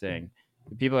testing,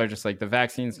 the people are just like, the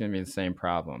vaccine's going to be the same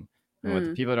problem. And what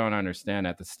the people don't understand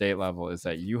at the state level is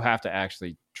that you have to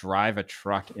actually drive a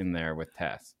truck in there with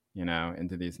tests,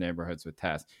 into these neighborhoods with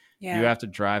tests. Yeah. You have to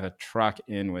drive a truck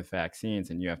in with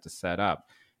vaccines, and you have to set up.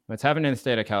 What's happened in the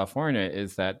state of California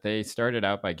is that they started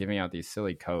out by giving out these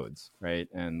silly codes, right?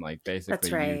 And like basically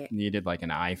you needed like an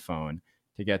iPhone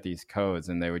to get these codes,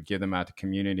 and they would give them out to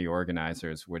community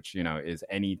organizers, which is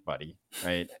anybody,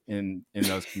 right, in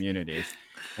those communities.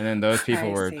 And then those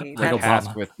people were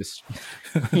tasked with this,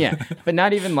 but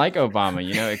not even like Obama.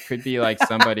 It could be like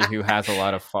somebody who has a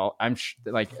lot of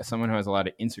like someone who has a lot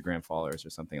of Instagram followers or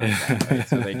something like that. Right?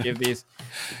 So they give these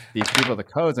people the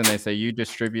codes, and they say you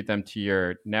distribute them to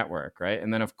your network, right?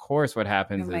 And then of course what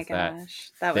happens is that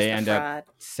they end up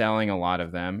selling a lot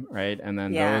of them, right? And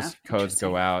then those codes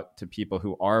go out to people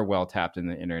who are well tapped in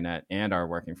the internet and are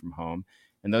working from home.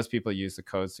 And those people use the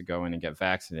codes to go in and get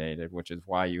vaccinated, which is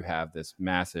why you have this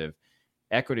massive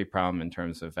equity problem in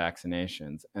terms of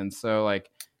vaccinations. And so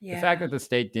the fact that the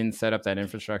state didn't set up that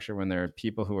infrastructure when there are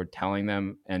people who were telling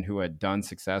them and who had done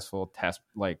successful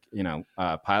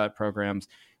pilot programs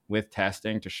with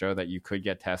testing to show that you could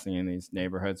get testing in these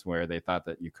neighborhoods where they thought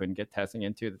that you couldn't get testing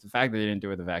into, the fact that they didn't do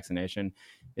it with the vaccination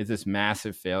is this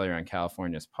massive failure on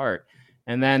California's part.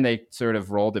 And then they sort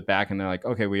of rolled it back, and they're like,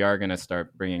 okay, we are going to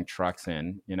start bringing trucks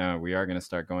in, we are going to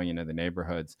start going into the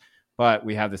neighborhoods, but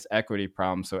we have this equity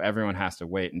problem. So everyone has to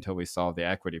wait until we solve the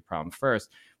equity problem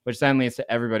first, which then leads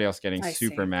to everybody else getting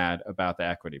super mad about the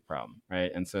equity problem.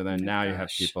 Right. And so then you have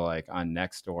people like on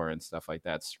Nextdoor and stuff like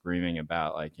that screaming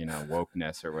about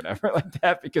wokeness or whatever like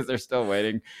that, because they're still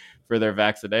waiting for their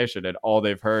vaccination. And all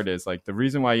they've heard is like, the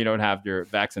reason why you don't have your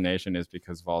vaccination is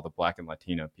because of all the Black and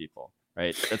Latino people.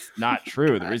 Right. That's not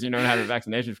true. The reason you don't have a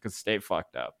vaccination is because the state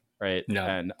fucked up. Right. No.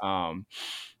 And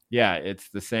it's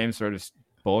the same sort of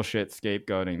bullshit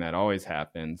scapegoating that always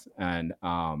happens. And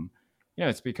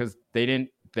it's because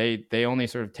they only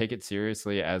sort of take it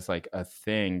seriously as like a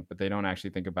thing, but they don't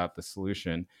actually think about the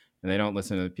solution, and they don't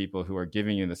listen to the people who are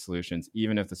giving you the solutions,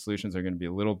 even if the solutions are going to be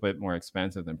a little bit more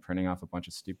expensive than printing off a bunch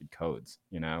of stupid codes,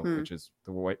 which is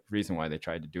the reason why they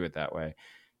tried to do it that way.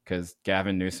 Because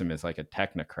Gavin Newsom is like a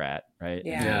technocrat, right?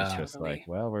 Yeah, it's just like,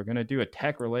 well, we're going to do a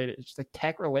tech-related. It's just like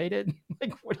tech-related?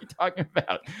 Like, what are you talking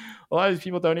about? A lot of these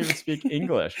people don't even speak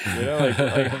English.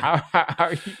 How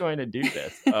are you going to do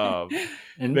this?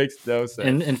 It makes no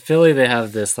sense. In Philly, they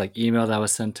have this like email that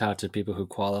was sent out to people who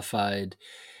qualified,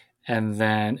 and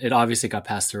then it obviously got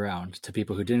passed around to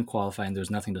people who didn't qualify, and there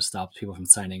was nothing to stop people from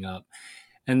signing up.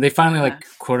 And they finally,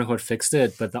 quote unquote, fixed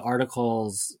it. But the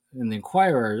articles in the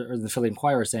Inquirer, or the Philly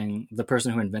Inquirer, saying the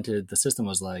person who invented the system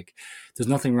was like, there's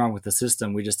nothing wrong with the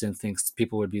system. We just didn't think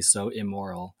people would be so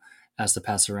immoral as to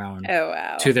pass around Oh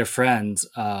wow. to their friends,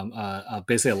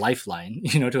 basically a lifeline,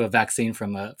 to a vaccine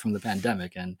from the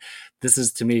pandemic. And this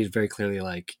is, to me, very clearly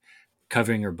like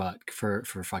covering your butt for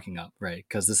fucking up, right?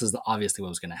 Because this is obviously what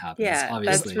was going to happen. Yeah, It's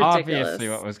obviously, that's ridiculous. Obviously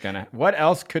what was gonna. What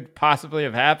else could possibly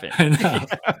have happened? I know.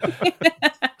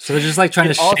 So they're just like trying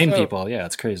to shame people. Yeah,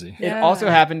 it's crazy. It also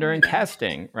happened during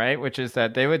testing, right? Which is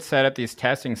that they would set up these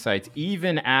testing sites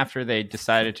even after they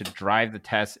decided to drive the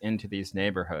tests into these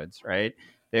neighborhoods, right?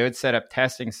 They would set up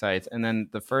testing sites, and then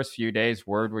the first few days,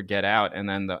 word would get out, and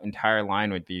then the entire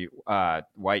line would be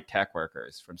white tech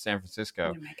workers from San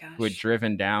Francisco who had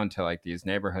driven down to like these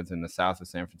neighborhoods in the south of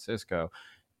San Francisco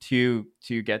to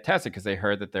get tested because they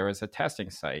heard that there was a testing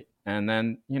site. And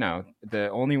then, the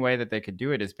only way that they could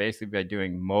do it is basically by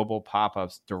doing mobile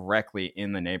pop-ups directly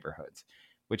in the neighborhoods,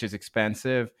 which is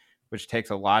expensive, which takes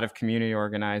a lot of community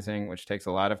organizing, which takes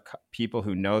a lot of people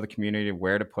who know the community,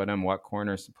 where to put them, what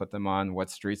corners to put them on, what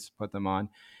streets to put them on.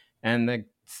 And the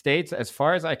states, as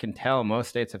far as I can tell, most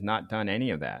states have not done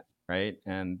any of that, right?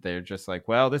 And they're just like,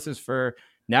 well, this is for...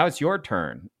 now it's your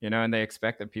turn, and they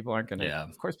expect that people aren't going to,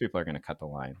 of course, people are going to cut the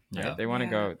line. Right? Yeah. They want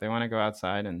to go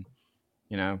outside and,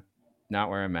 not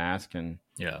wear a mask and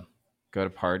go to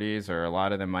parties, or a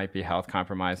lot of them might be health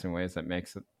compromised in ways that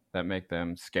make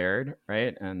them scared.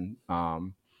 Right. And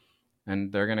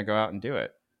they're going to go out and do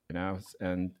it,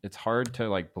 and it's hard to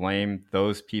like blame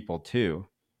those people too.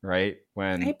 Right.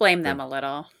 When I blame them a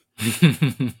little.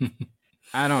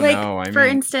 I don't know. For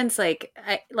instance,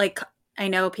 I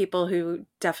know people who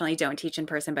definitely don't teach in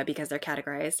person, but because they're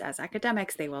categorized as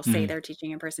academics, they will say they're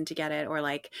teaching in person to get it. Or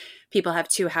like people have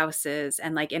two houses,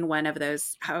 and like in one of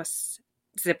those house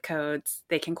zip codes,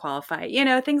 they can qualify,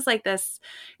 things like this.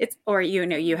 It's, or,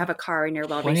 you have a car and you're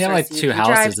well-resourced. When you have like two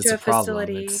houses, it's a problem.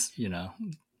 It's,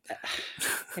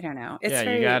 I don't know.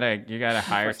 It's you gotta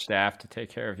hire staff to take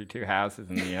care of your two houses,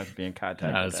 and then you have to be in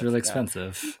contact. Yeah, it's really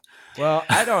expensive. Well,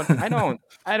 I don't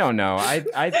know.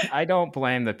 I don't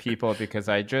blame the people, because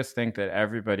I just think that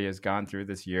everybody has gone through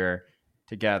this year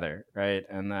together, right?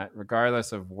 And that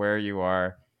regardless of where you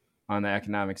are on the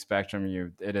economic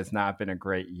spectrum, it has not been a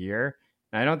great year.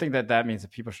 And I don't think that means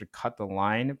that people should cut the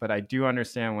line, but I do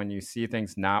understand when you see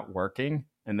things not working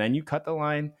and then you cut the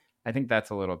line, I think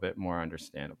that's a little bit more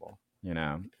understandable,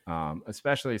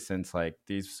 especially since like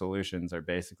these solutions are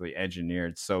basically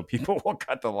engineered so people will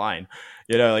cut the line.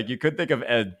 Like you could think of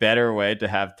a better way to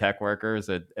have tech workers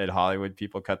at Hollywood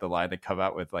people cut the line to come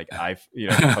out with like codes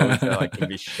that like can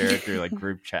be shared through like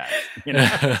group chats.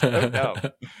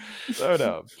 So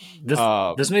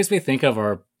dumb. This makes me think of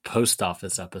our post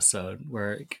office episode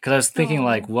because I was thinking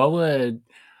like what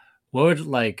would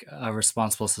like a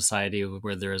responsible society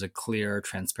where there is a clear,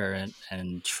 transparent,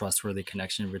 and trustworthy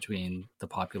connection between the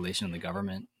population and the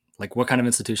government? Like, what kind of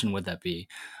institution would that be?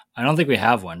 I don't think we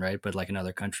have one, right? But like in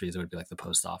other countries, it would be like the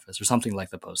post office or something like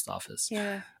the post office.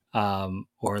 Yeah.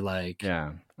 Or like...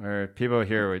 Yeah. Or people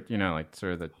here would, like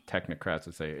sort of the technocrats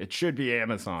would say, it should be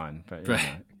Amazon. But,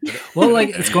 right. Well, like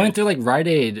it's going through like Rite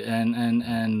Aid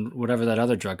and whatever that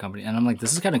other drug company. And I'm like,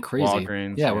 this is kind of crazy.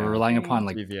 Walgreens. Yeah, we're relying upon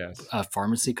like CVS. A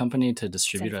pharmacy company to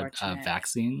distribute a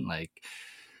vaccine. Like,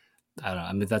 I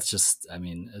don't know. I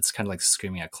mean, it's kind of like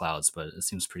screaming at clouds, but it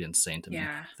seems pretty insane to me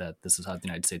that this is how the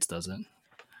United States does it.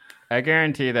 I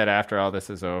guarantee that after all this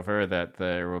is over, that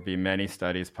there will be many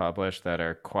studies published that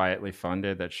are quietly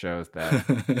funded that shows that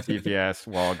CVS,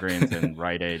 Walgreens, and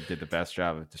Rite Aid did the best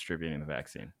job of distributing the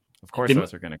vaccine. Of course,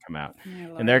 those are going to come out.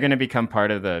 And they're going to become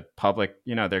part of the public,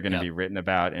 they're going to be written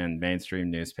about in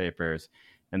mainstream newspapers.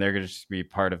 And they're going to just be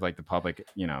part of like the public,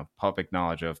 public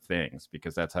knowledge of things,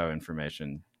 because that's how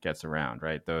information gets around,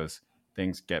 right? Those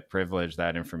things get privileged,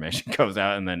 that information goes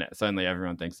out, and then suddenly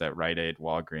everyone thinks that Rite Aid,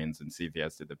 Walgreens, and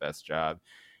CVS did the best job,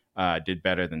 did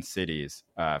better than cities,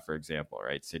 for example,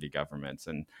 right? City governments.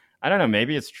 And I don't know,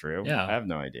 maybe it's true. Yeah. I have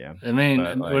no idea. I mean,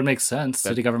 it would make sense.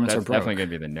 City governments are broke. Definitely going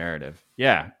to be the narrative.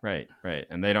 Yeah, right.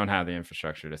 And they don't have the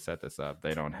infrastructure to set this up.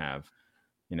 They don't have,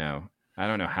 I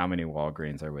don't know how many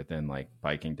Walgreens are within like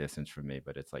biking distance from me,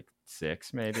 but it's like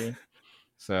 6 maybe.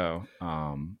 So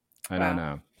I don't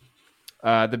know.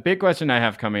 The big question I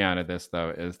have coming out of this, though,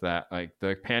 is that like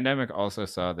the pandemic also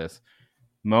saw this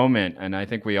moment, and I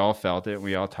think we all felt it.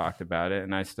 We all talked about it,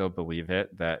 and I still believe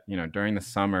it, that, during the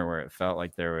summer where it felt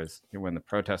like there was, when the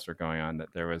protests were going on, that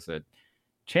there was a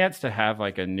chance to have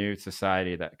like a new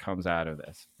society that comes out of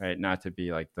this, right? Not to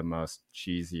be like the most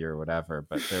cheesy or whatever,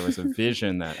 but there was a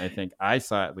vision that I think I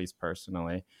saw, at least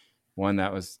personally, one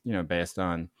that was, based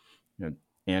on,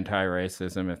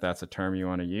 anti-racism, if that's a term you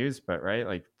want to use, but right,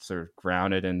 like sort of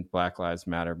grounded in Black Lives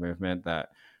Matter movement that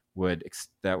would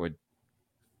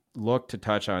look to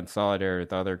touch on solidarity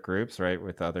with other groups, right,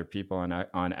 with other people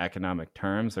on economic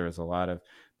terms. There was a lot of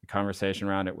the conversation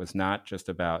around it was not just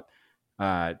about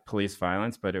police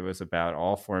violence, but it was about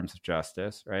all forms of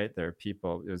justice, right? There are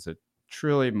people, it was a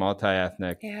truly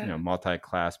multi-ethnic, Yeah.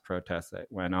 multi-class protest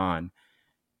that went on.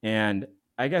 And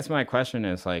I guess my question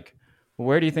is like,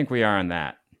 where do you think we are on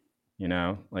that?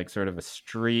 Like sort of a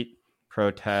street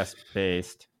protest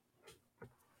based,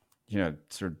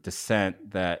 sort of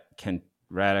dissent that can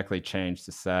radically change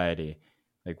society.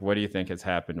 Like, what do you think has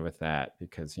happened with that?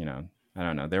 Because, I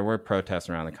don't know. There were protests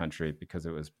around the country because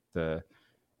it was the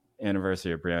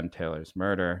anniversary of Breonna Taylor's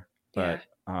murder. But,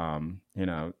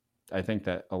 I think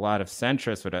that a lot of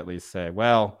centrists would at least say,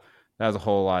 well, that was a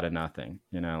whole lot of nothing,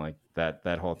 like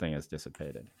that whole thing is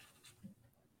dissipated.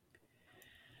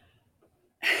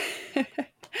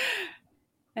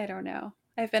 I don't know.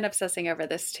 I've been obsessing over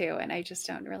this too, and I just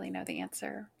don't really know the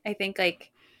answer. I think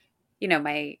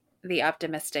the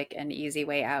optimistic and easy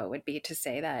way out would be to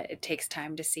say that it takes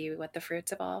time to see what the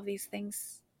fruits of all of these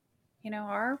things,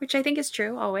 are, which I think is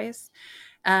true always.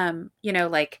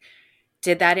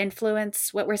 Did that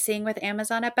influence what we're seeing with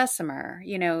Amazon at Bessemer?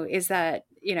 Is that,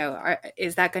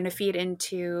 is that going to feed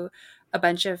into a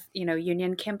bunch of,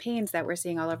 union campaigns that we're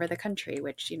seeing all over the country,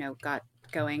 which, got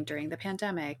going during the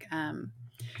pandemic?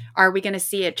 Are we going to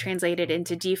see it translated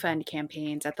into defund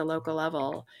campaigns at the local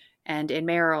level and in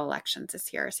mayoral elections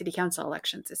this year, city council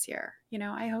elections this year?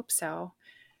 I hope so.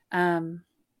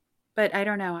 But I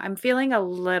don't know. I'm feeling a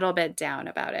little bit down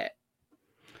about it.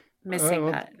 Missing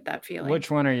that feeling.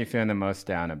 Which one are you feeling the most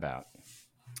down about?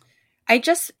 I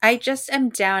just am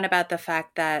down about the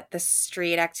fact that the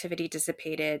street activity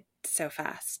dissipated so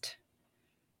fast.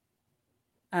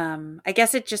 I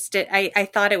guess it just did. I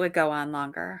thought it would go on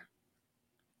longer.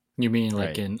 You mean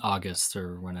like in August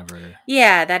or whenever?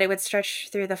 Yeah, that it would stretch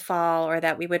through the fall, or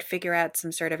that we would figure out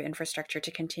some sort of infrastructure to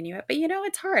continue it. But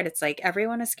it's hard. It's like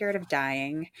everyone is scared of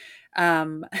dying.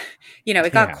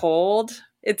 It got cold.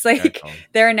 It's like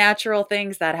there are natural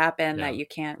things that happen that you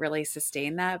can't really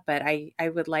sustain that. But I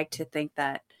would like to think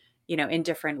that, in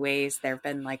different ways, there have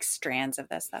been like strands of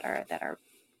this that are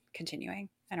continuing.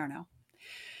 I don't know.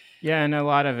 Yeah, and a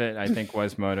lot of it, I think,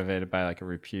 was motivated by like a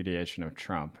repudiation of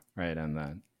Trump, right?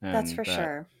 And that's for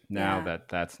sure. Now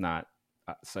that's not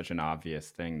such an obvious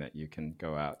thing that you can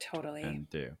go out and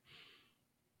do.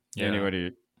 Yeah. Any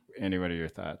what are your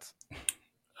thoughts?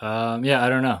 I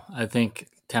don't know. I think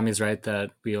Tammy's right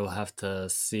that we'll have to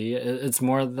see. It's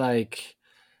more like,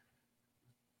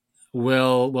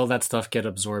 will that stuff get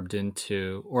absorbed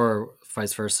into, or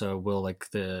vice versa? Will like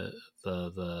the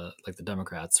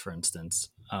Democrats, for instance,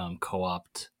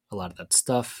 co-opt a lot of that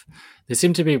stuff? They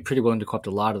seem to be pretty willing to co-opt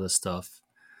a lot of the stuff.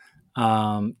 They're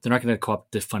not going to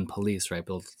co-opt defund police, right?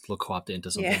 But they'll co-opt it into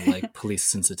something like police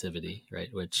sensitivity, right?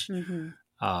 Which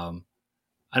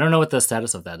I don't know what the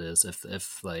status of that is.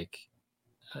 If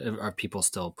are people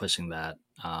still pushing that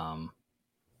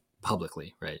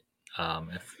publicly, right?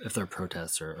 If there are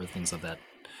protests or things like that.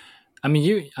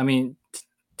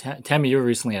 Tammy, you were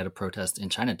recently at a protest in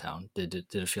Chinatown. Did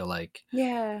it feel like?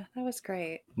 Yeah, that was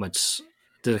great.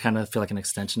 Did it kind of feel like an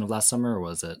extension of last summer, or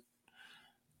was it?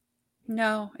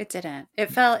 No, it didn't.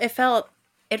 It felt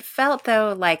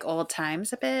though like old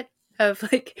times a bit of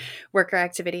like worker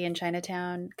activity in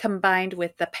Chinatown combined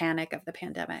with the panic of the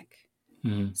pandemic.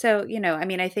 Mm-hmm. So,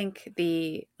 I think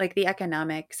the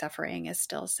economic suffering is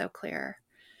still so clear.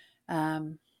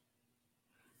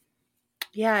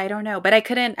 Yeah, I don't know, but I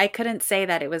couldn't say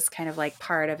that it was kind of like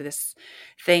part of this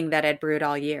thing that had brewed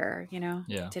all year, Yeah.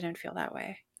 It didn't feel that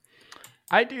way.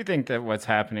 I do think that what's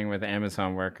happening with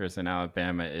Amazon workers in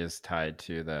Alabama is tied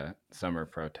to the summer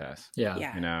protests.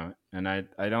 Yeah. And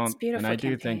I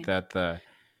do think that the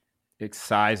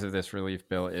size of this relief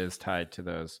bill is tied to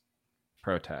those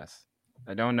protests.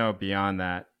 I don't know beyond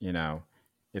that,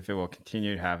 if it will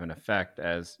continue to have an effect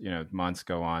as, months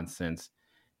go on since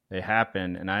they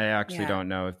happen. And I actually don't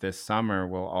know if this summer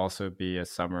will also be a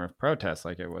summer of protests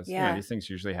like it was. These things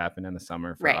usually happen in the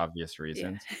summer for obvious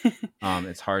reasons. Yeah.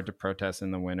 It's hard to protest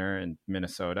in the winter in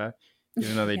Minnesota,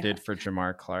 even though they did for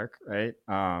Jamar Clark, right?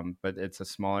 But it's a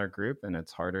smaller group and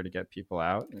it's harder to get people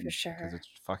out for sure because it's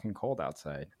fucking cold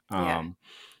outside.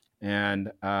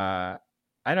 And I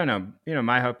don't know,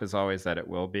 my hope is always that it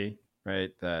will be,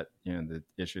 right? That, the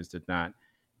issues did not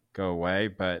go away,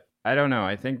 but I don't know.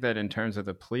 I think that in terms of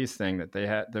the police thing that they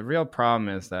had, the real problem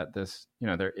is that this,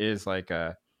 there is like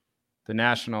the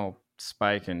national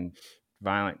spike in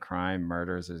violent crime,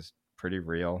 murders is pretty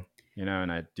real,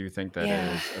 and I do think that it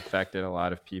has affected a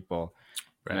lot of people.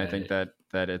 Right. And I think that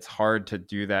it's hard to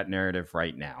do that narrative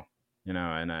right now. And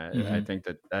I think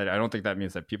that I don't think that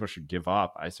means that people should give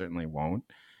up. I certainly won't.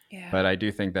 Yeah. But I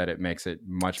do think that it makes it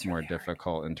much It's more really hard.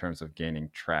 difficult in terms of gaining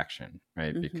traction,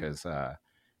 right? Because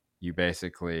you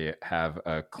basically have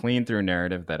a clean through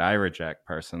narrative that I reject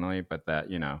personally, but that,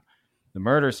 the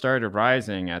murder started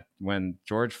rising when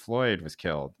George Floyd was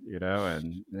killed,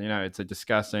 and, it's a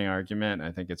disgusting argument.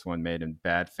 I think it's one made in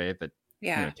bad faith that,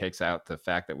 takes out the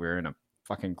fact that we're in a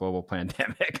fucking global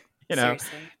pandemic. Seriously.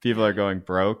 People are going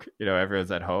broke,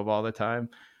 everyone's at home all the time.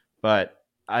 But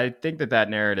I think that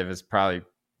narrative is probably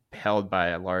held by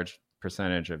a large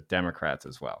percentage of Democrats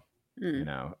as well,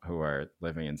 who are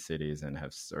living in cities and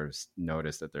have sort of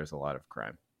noticed that there's a lot of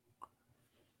crime.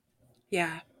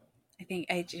 Yeah, I think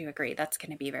I do agree. That's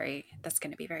going to be very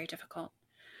difficult.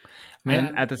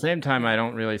 And at the same time, I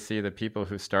don't really see the people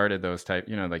who started those type,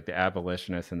 like the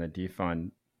abolitionists and the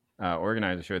defund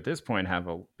organizers who at this point have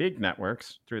big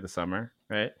networks through the summer,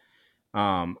 right?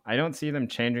 I don't see them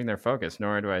changing their focus,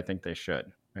 nor do I think they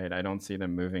should, right? I don't see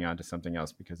them moving on to something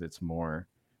else because it's more,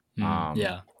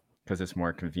 because it's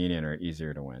more convenient or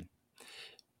easier to win.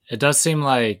 It does seem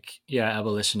like,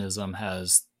 abolitionism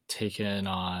has taken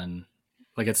on,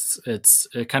 like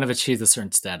it kind of achieved a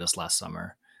certain status last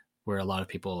summer, where a lot of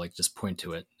people like just point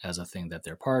to it as a thing that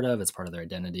they're part of. It's part of their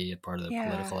identity, part of their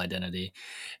political identity.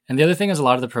 And the other thing is a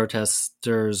lot of the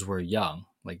protesters were young,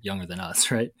 like younger than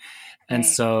us, right? And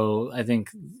so I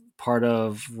think part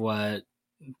of what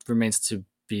remains to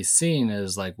be seen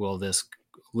is like, will this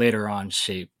later on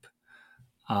shape,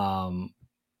 the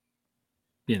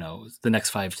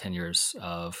next 5-10 years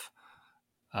of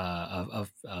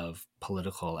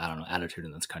political, attitude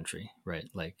in this country, right?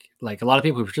 Like a lot of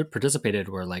people who participated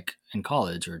were like in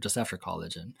college or just after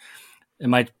college, and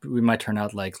we might turn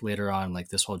out like later on, like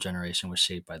this whole generation was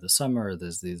shaped by the summer. Or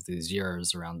there's these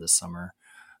years around this summer,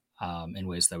 in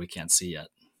ways that we can't see yet.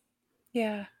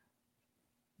 Yeah.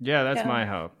 Yeah, that's my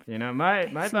hope.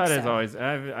 My thought is always,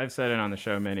 I've said it on the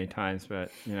show many times,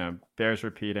 but bears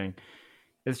repeating.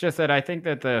 It's just that I think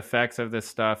that the effects of this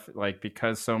stuff, like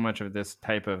because so much of this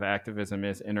type of activism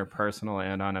is interpersonal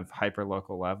and on a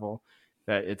hyper-local level,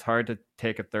 that it's hard to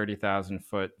take a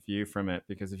 30,000-foot view from it.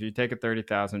 Because if you take a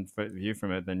 30,000-foot view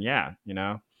from it, then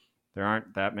there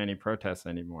aren't that many protests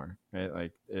anymore, right?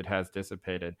 Like it has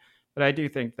dissipated. But I do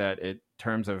think that in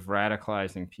terms of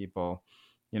radicalizing people,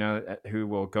 who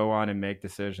will go on and make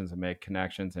decisions and make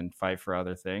connections and fight for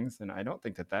other things, and I don't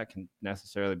think that can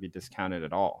necessarily be discounted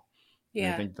at all.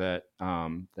 Yeah. I think that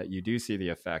that you do see the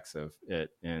effects of it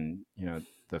in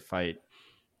the fight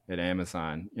at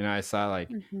Amazon. I saw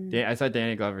I saw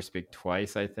Danny Glover speak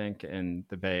twice, I think, in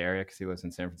the Bay Area because he lives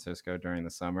in San Francisco during the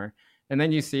summer. And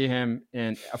then you see him,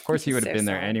 and of course he would have been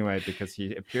there anyway because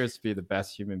he appears to be the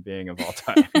best human being of all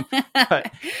time.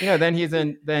 But then he's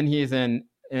in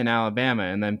Alabama,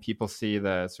 and then people see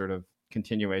the sort of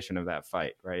continuation of that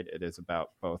fight. Right? It is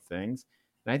about both things.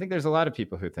 And I think there's a lot of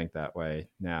people who think that way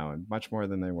now, and much more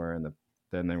than they were in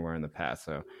the past.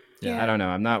 So I don't know.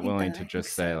 I'm not willing to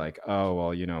just say like, oh,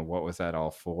 well, what was that all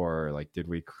for? Or, like, did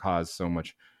we cause so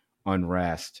much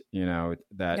unrest?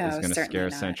 That is going to scare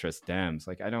centrist Dems.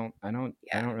 Like, I don't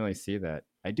really see that.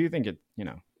 I do think it. I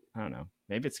don't know.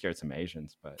 Maybe it scared some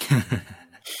Asians, but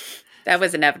that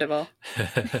was inevitable.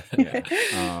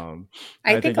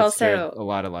 I think also a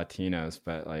lot of Latinos,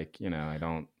 but I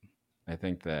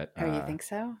think that. Oh, you think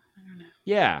so? I don't know.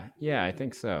 Yeah, I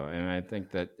think so, and I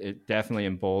think that it definitely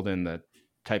emboldened the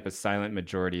type of silent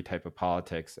majority type of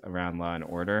politics around law and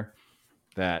order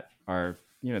that are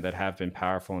that have been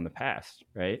powerful in the past,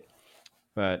 right?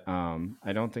 But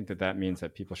I don't think that means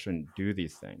that people shouldn't do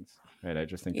these things, right? I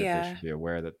just think that they should be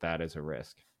aware that is a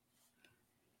risk.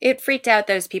 It freaked out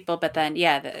those people, but then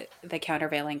the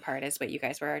countervailing part is what you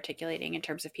guys were articulating in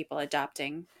terms of people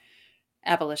adopting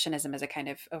abolitionism as a kind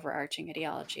of overarching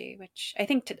ideology, which I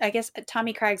guess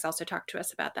Tommy Craig's also talked to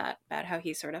us about that, about how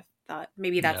he sort of thought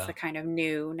maybe that's the kind of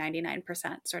new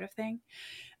 99% sort of thing.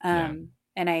 And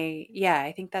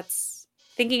I think that's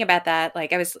thinking about that.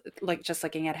 Like I was just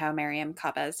looking at how Mariam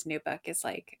Kaba's new book is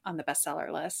like on the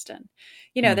bestseller list. And,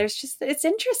 there's just, it's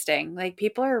interesting. Like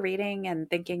people are reading and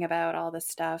thinking about all this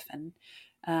stuff. And,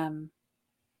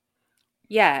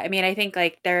 I mean, I think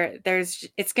like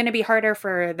it's going to be harder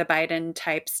for the Biden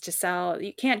types to sell.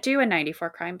 You can't do a 94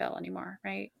 crime bill anymore,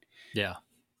 right? Yeah.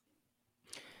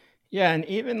 Yeah, and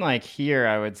even like here,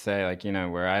 I would say like,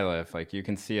 where I live, like you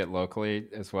can see it locally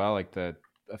as well, like the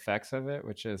effects of it,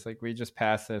 which is like we just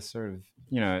passed this sort of,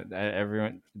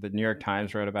 everyone, the New York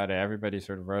Times wrote about it, everybody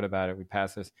sort of wrote about it. We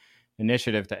passed this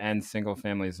initiative to end single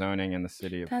family zoning in the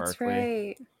city of Berkeley.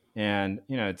 Right. And,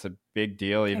 it's a big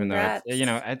deal, even Congrats.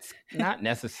 though it's not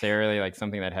necessarily like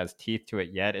something that has teeth to it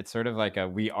yet. It's sort of like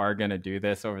we are going to do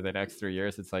this over the next 3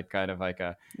 years. It's like kind of like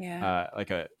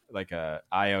like a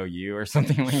IOU or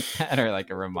something like that, or like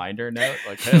a reminder note,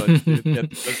 like, hey, let's get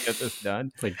this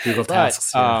done. Like Google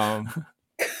Tasks.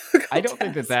 I don't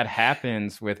think that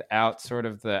happens without sort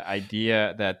of the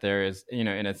idea that there is, in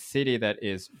a city that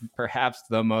is perhaps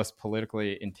the most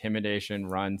politically intimidation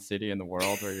run city in the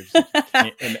world, where you're just,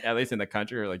 at least in the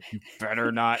country, you're like, you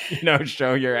better not,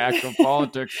 show your actual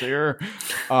politics here.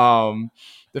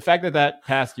 The fact that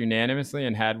passed unanimously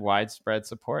and had widespread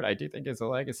support, I do think is a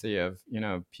legacy of,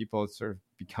 people sort of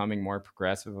becoming more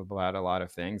progressive about a lot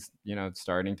of things,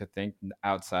 starting to think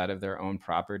outside of their own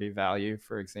property value,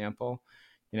 for example.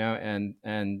 And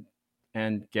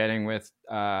getting with,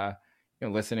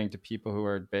 listening to people who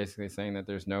are basically saying that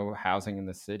there's no housing in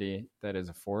the city that is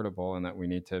affordable, and that we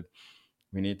need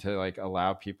to like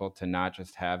allow people to not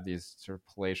just have these sort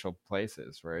of palatial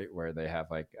places, right, where they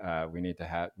have like, we need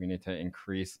to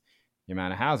increase the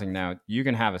amount of housing. Now, you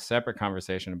can have a separate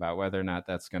conversation about whether or not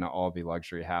that's going to all be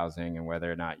luxury housing, and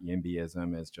whether or not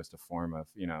YIMBYism is just a form of,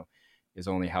 is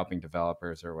only helping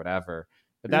developers or whatever.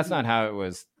 But that's not how it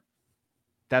was.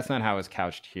 That's not how it was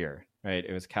couched here, right?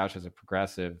 It was couched as a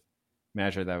progressive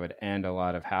measure that would end a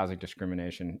lot of housing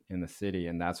discrimination in the city,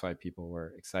 and that's why people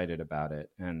were excited about it.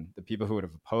 And the people who would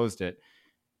have opposed it,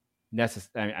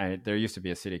 there used to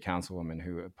be a city councilwoman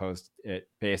who opposed it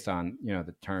based on,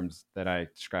 the terms that I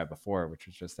described before, which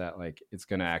was just that, like, it's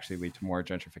going to actually lead to more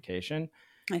gentrification.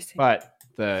 I see. But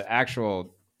the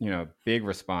actual, big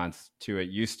response to it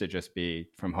used to just be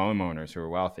from homeowners who were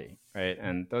wealthy, right?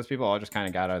 And those people all just kind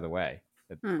of got out of the way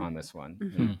on this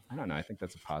one. I don't know. I think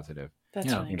that's a positive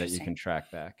thing that you can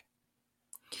track back.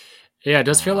 Yeah, it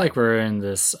does feel like we're in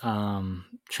this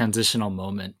transitional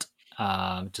moment.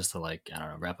 Just to, like, I don't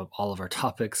know, wrap up all of our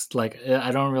topics. Like,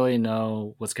 I don't really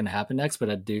know what's going to happen next, but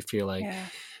I do feel like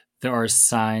there are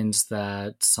signs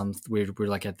that we're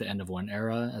like at the end of one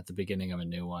era, at the beginning of a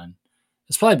new one.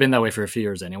 It's probably been that way for a few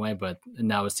years anyway, but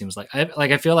now it seems like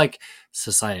I feel like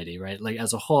society, right, like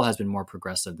as a whole, has been more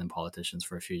progressive than politicians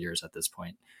for a few years at this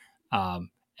point.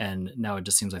 And now it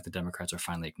just seems like the Democrats are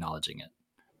finally acknowledging it.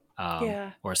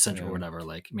 Or center or whatever,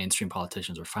 like mainstream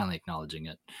politicians are finally acknowledging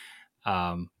it.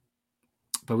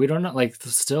 But we don't know, like,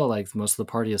 still, like, most of the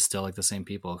party is still like the same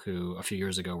people who a few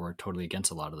years ago were totally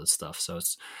against a lot of this stuff. So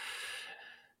it's,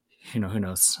 who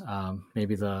knows?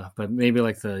 Maybe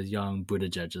like the young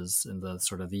Buttigieg's and the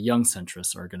sort of the young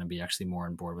centrists are going to be actually more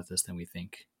on board with this than we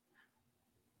think.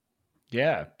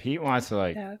 Yeah, Pete wants to,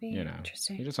 like, that would be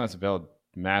interesting. He just wants to build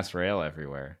mass rail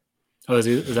everywhere. Oh,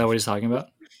 is that what he's talking about?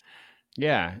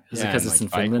 Yeah. Is it because it's in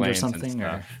Finland or something?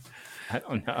 Or? I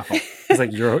don't know. It's like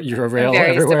Eurail I'm very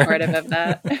everywhere. supportive of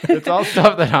that. It's all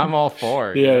stuff that I'm all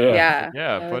for.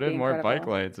 Yeah. Put in more bike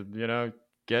lanes.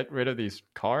 Get rid of these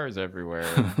cars everywhere.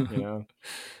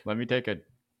 Let me take a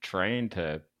train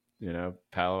to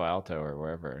Palo Alto or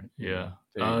wherever.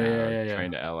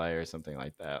 Train to LA or something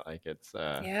like that. Like, it's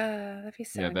that'd be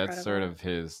so incredible. That's sort of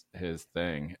his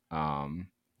thing.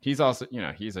 He's also,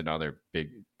 he's another big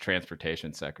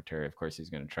transportation secretary. Of course, he's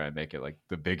going to try and make it like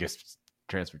the biggest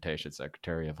transportation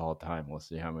secretary of all time. We'll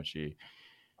see how much he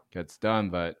gets done,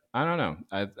 but I don't know.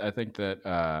 I think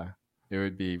that it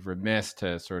would be remiss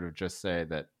to sort of just say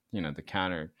that, the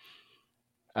counter,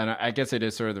 and I guess it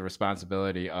is sort of the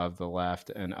responsibility of the left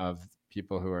and of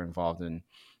people who are involved in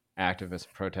activist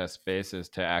protest spaces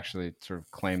to actually sort of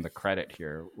claim the credit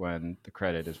here when the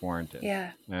credit is warranted.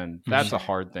 Yeah. And that's a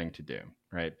hard thing to do,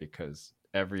 right? Because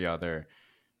every other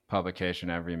publication,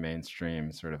 every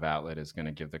mainstream sort of outlet is going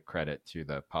to give the credit to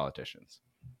the politicians.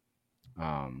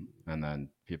 And then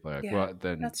people are like, well,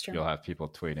 then you'll have people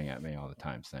tweeting at me all the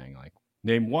time saying, like,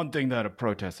 name one thing that a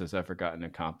protest has ever gotten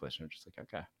accomplished. And I'm just like,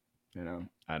 okay,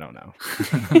 I don't know.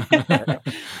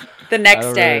 The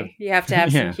next day, you have to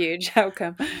have some huge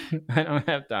outcome. I don't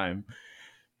have time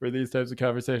for these types of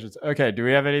conversations. Okay, do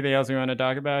we have anything else we want to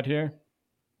talk about here?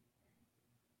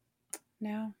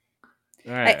 No.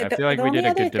 All right. I feel like we did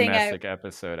a good domestic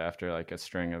episode after like a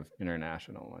string of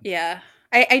international ones. Yeah.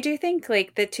 I do think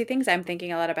like the two things I'm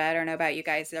thinking a lot about, I don't know about you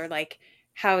guys, are like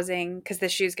housing, because the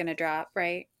shoe's going to drop,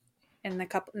 right, in the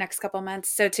next couple months.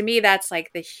 So to me, that's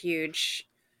like the huge,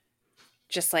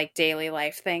 just like daily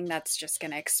life thing that's just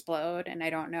going to explode. And I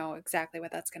don't know exactly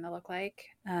what that's going to look like.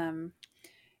 That's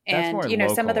and more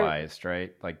localized, some of the,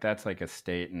 right? Like that's like a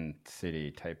state and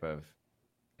city type of,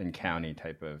 and county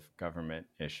type of government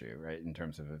issue, right? In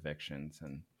terms of evictions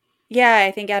and. Yeah,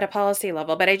 I think at a policy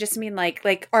level, but I just mean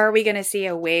like, are we going to see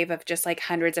a wave of just like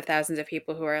hundreds of thousands of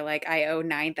people who are like, I owe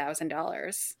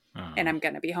 $9,000 and I'm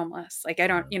going to be homeless. Like, I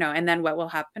don't, and then what will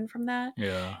happen from that?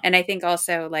 Yeah. And I think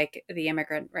also like the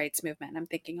immigrant rights movement, I'm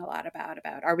thinking a lot about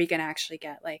are we going to actually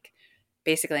get like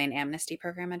basically an amnesty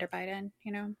program under Biden?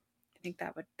 I think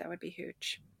that would be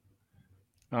huge.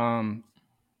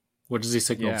 What does he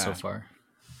signal so far?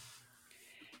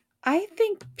 I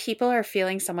think people are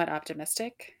feeling somewhat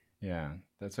optimistic. Yeah,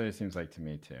 that's what it seems like to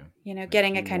me too. Like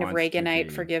getting a kind of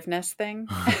Reaganite forgiveness thing.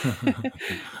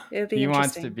 It would be he interesting.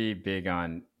 wants to be big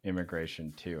on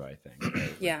immigration too, I think.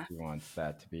 Right? Yeah. He wants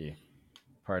that to be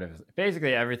part of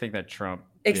basically everything that Trump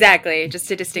exactly did. Just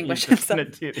to distinguish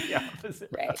himself. Do the opposite.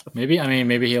 Right. Maybe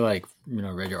he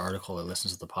read your article or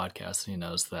listens to the podcast and he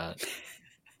knows that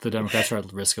the Democrats are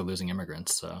at risk of losing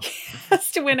immigrants, so he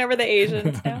has to win over the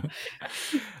Asians now.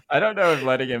 I don't know if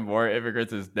letting in more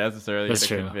immigrants is necessarily going to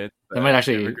convince. They might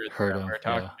actually hurt them. We're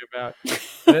talking about.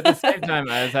 But at the same time,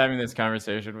 I was having this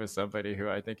conversation with somebody who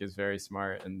I think is very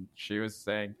smart, and she was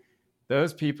saying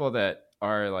those people that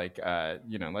are like,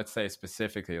 let's say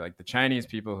specifically like the Chinese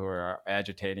people who are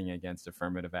agitating against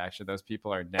affirmative action, those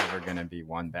people are never going to be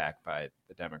won back by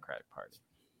the Democratic Party.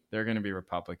 They're going to be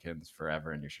Republicans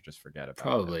forever, and you should just forget about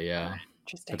probably, them. Yeah.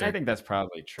 Interesting. I think that's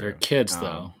probably true. Their kids,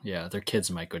 though. Yeah, their kids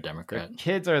might go Democrat. Their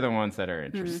kids are the ones that are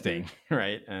interesting,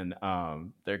 right? And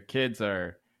their kids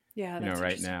are,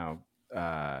 right now.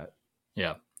 Yeah,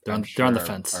 they're on the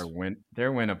fence.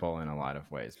 They're winnable in a lot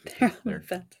of ways because they're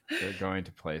going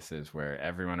to places where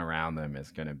everyone around them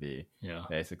is going to be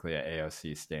basically an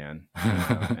AOC stan.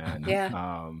 And,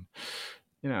 I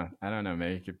don't know,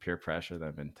 maybe you could peer pressure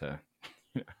them into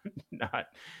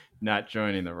not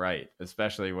joining the right,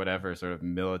 especially whatever sort of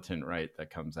militant right that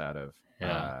comes out of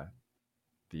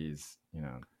these,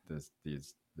 this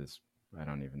I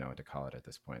don't even know what to call it at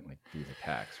this point, like these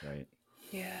attacks, right?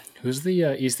 Yeah. Who's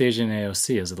the East Asian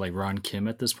AOC? Is it like Ron Kim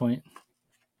at this point?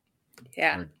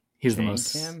 Yeah. He's Jane the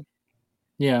most. Kim?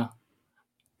 Yeah.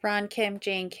 Ron Kim,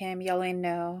 Jane Kim, Yolene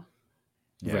No.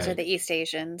 Those are the East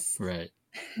Asians. Right.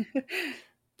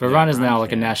 But Ron is now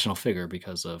like a national figure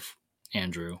because of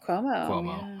Andrew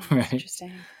Cuomo. Yeah. Right?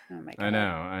 Interesting. Oh my god.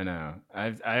 I know.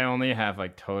 I only have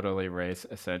like totally race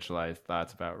essentialized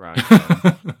thoughts about Ron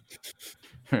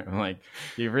Kim. Like,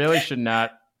 you really should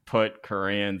not put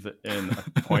Koreans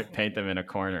paint them in a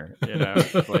corner.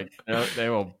 Like they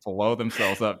will blow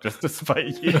themselves up just to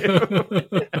spite you.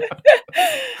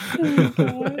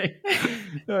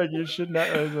 Like you should not.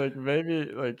 Like maybe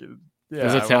like. Yeah,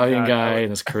 this Italian guy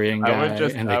and this Korean guy,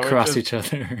 and they cross each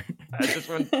other. I just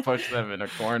wouldn't push them in a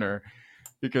corner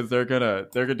because they're gonna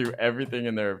do everything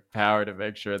in their power to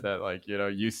make sure that like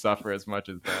you suffer as much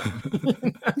as them.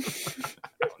 I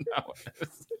don't know.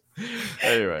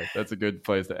 Anyway, that's a good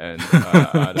place to end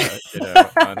on a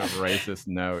racist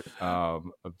note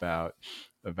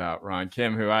about Ron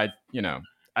Kim, who I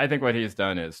think what he's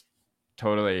done is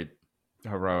totally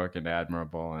heroic and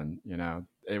admirable, and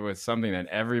it was something that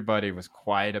everybody was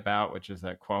quiet about, which is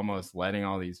that Cuomo's letting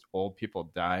all these old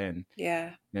people die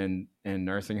in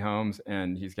nursing homes,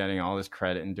 and he's getting all this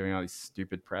credit and doing all these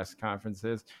stupid press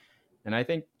conferences. And I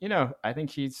think he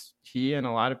and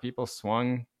a lot of people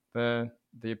swung the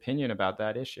opinion about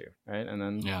that issue, right? And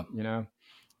then a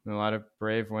lot of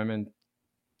brave women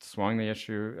swung the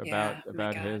issue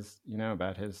about his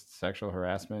about his sexual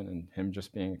harassment and him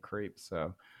just being a creep.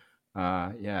 So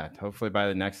hopefully by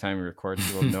the next time we record,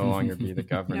 he will no longer be the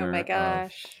governor. Oh my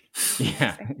gosh. He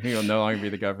will no longer be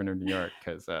the governor of New York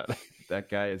because that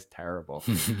guy is terrible.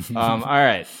 All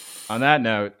right. On that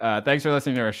note, thanks for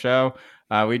listening to our show.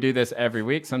 We do this every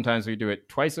week. Sometimes we do it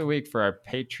twice a week for our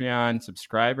Patreon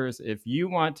subscribers. If you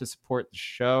want to support the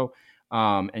show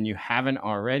and you haven't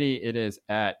already, it is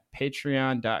at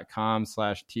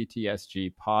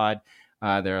patreon.com/TTSGpod.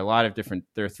 There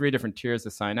are 3 different tiers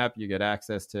to sign up. You get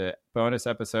access to bonus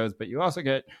episodes, but you also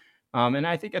get, and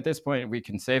I think at this point we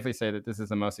can safely say that this is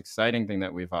the most exciting thing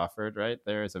that we've offered, right?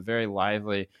 There is a very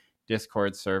lively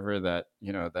Discord server that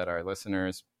our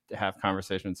listeners have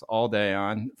conversations all day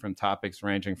on, from topics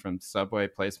ranging from subway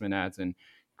placement ads and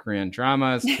Korean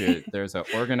dramas to there's an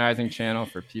organizing channel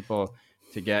for people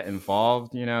to get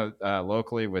involved,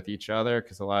 locally with each other,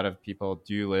 because a lot of people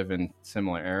do live in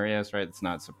similar areas, right? It's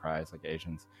not a surprise. Like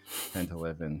Asians tend to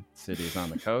live in cities on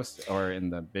the coast or in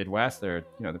the Midwest. There are,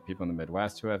 the people in the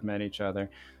Midwest who have met each other.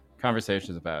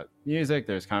 Conversations about music.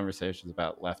 There's conversations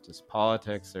about leftist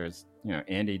politics. There's,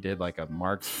 Andy did like a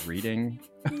Marx reading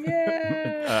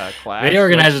class. They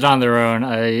organized it on their own.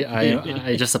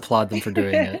 I just applaud them for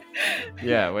doing it.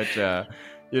 Yeah, which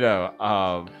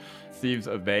seems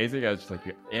amazing. I was just like,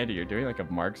 Andy, you're doing like a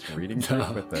Marx reading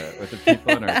group with the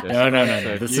people in our district.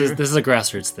 No. This is a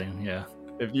grassroots thing. Yeah.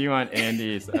 if you want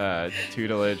Andy's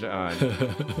tutelage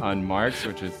on marks,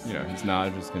 which is, his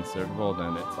knowledge is considerable,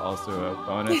 then it's also a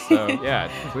bonus. So yeah,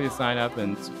 please sign up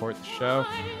and support the show.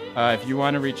 If you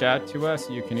want to reach out to us,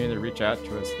 you can either reach out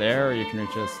to us there, or you can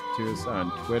reach out to us on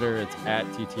Twitter. It's at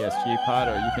TTSGpod,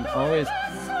 or you can always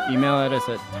email at us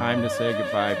at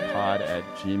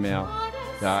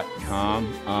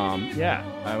timetosaygoodbyepod@gmail.com. Yeah,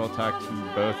 I will talk to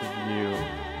both of you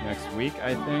next week,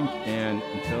 I think. And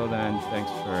until then, thanks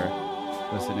for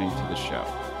listening to the show.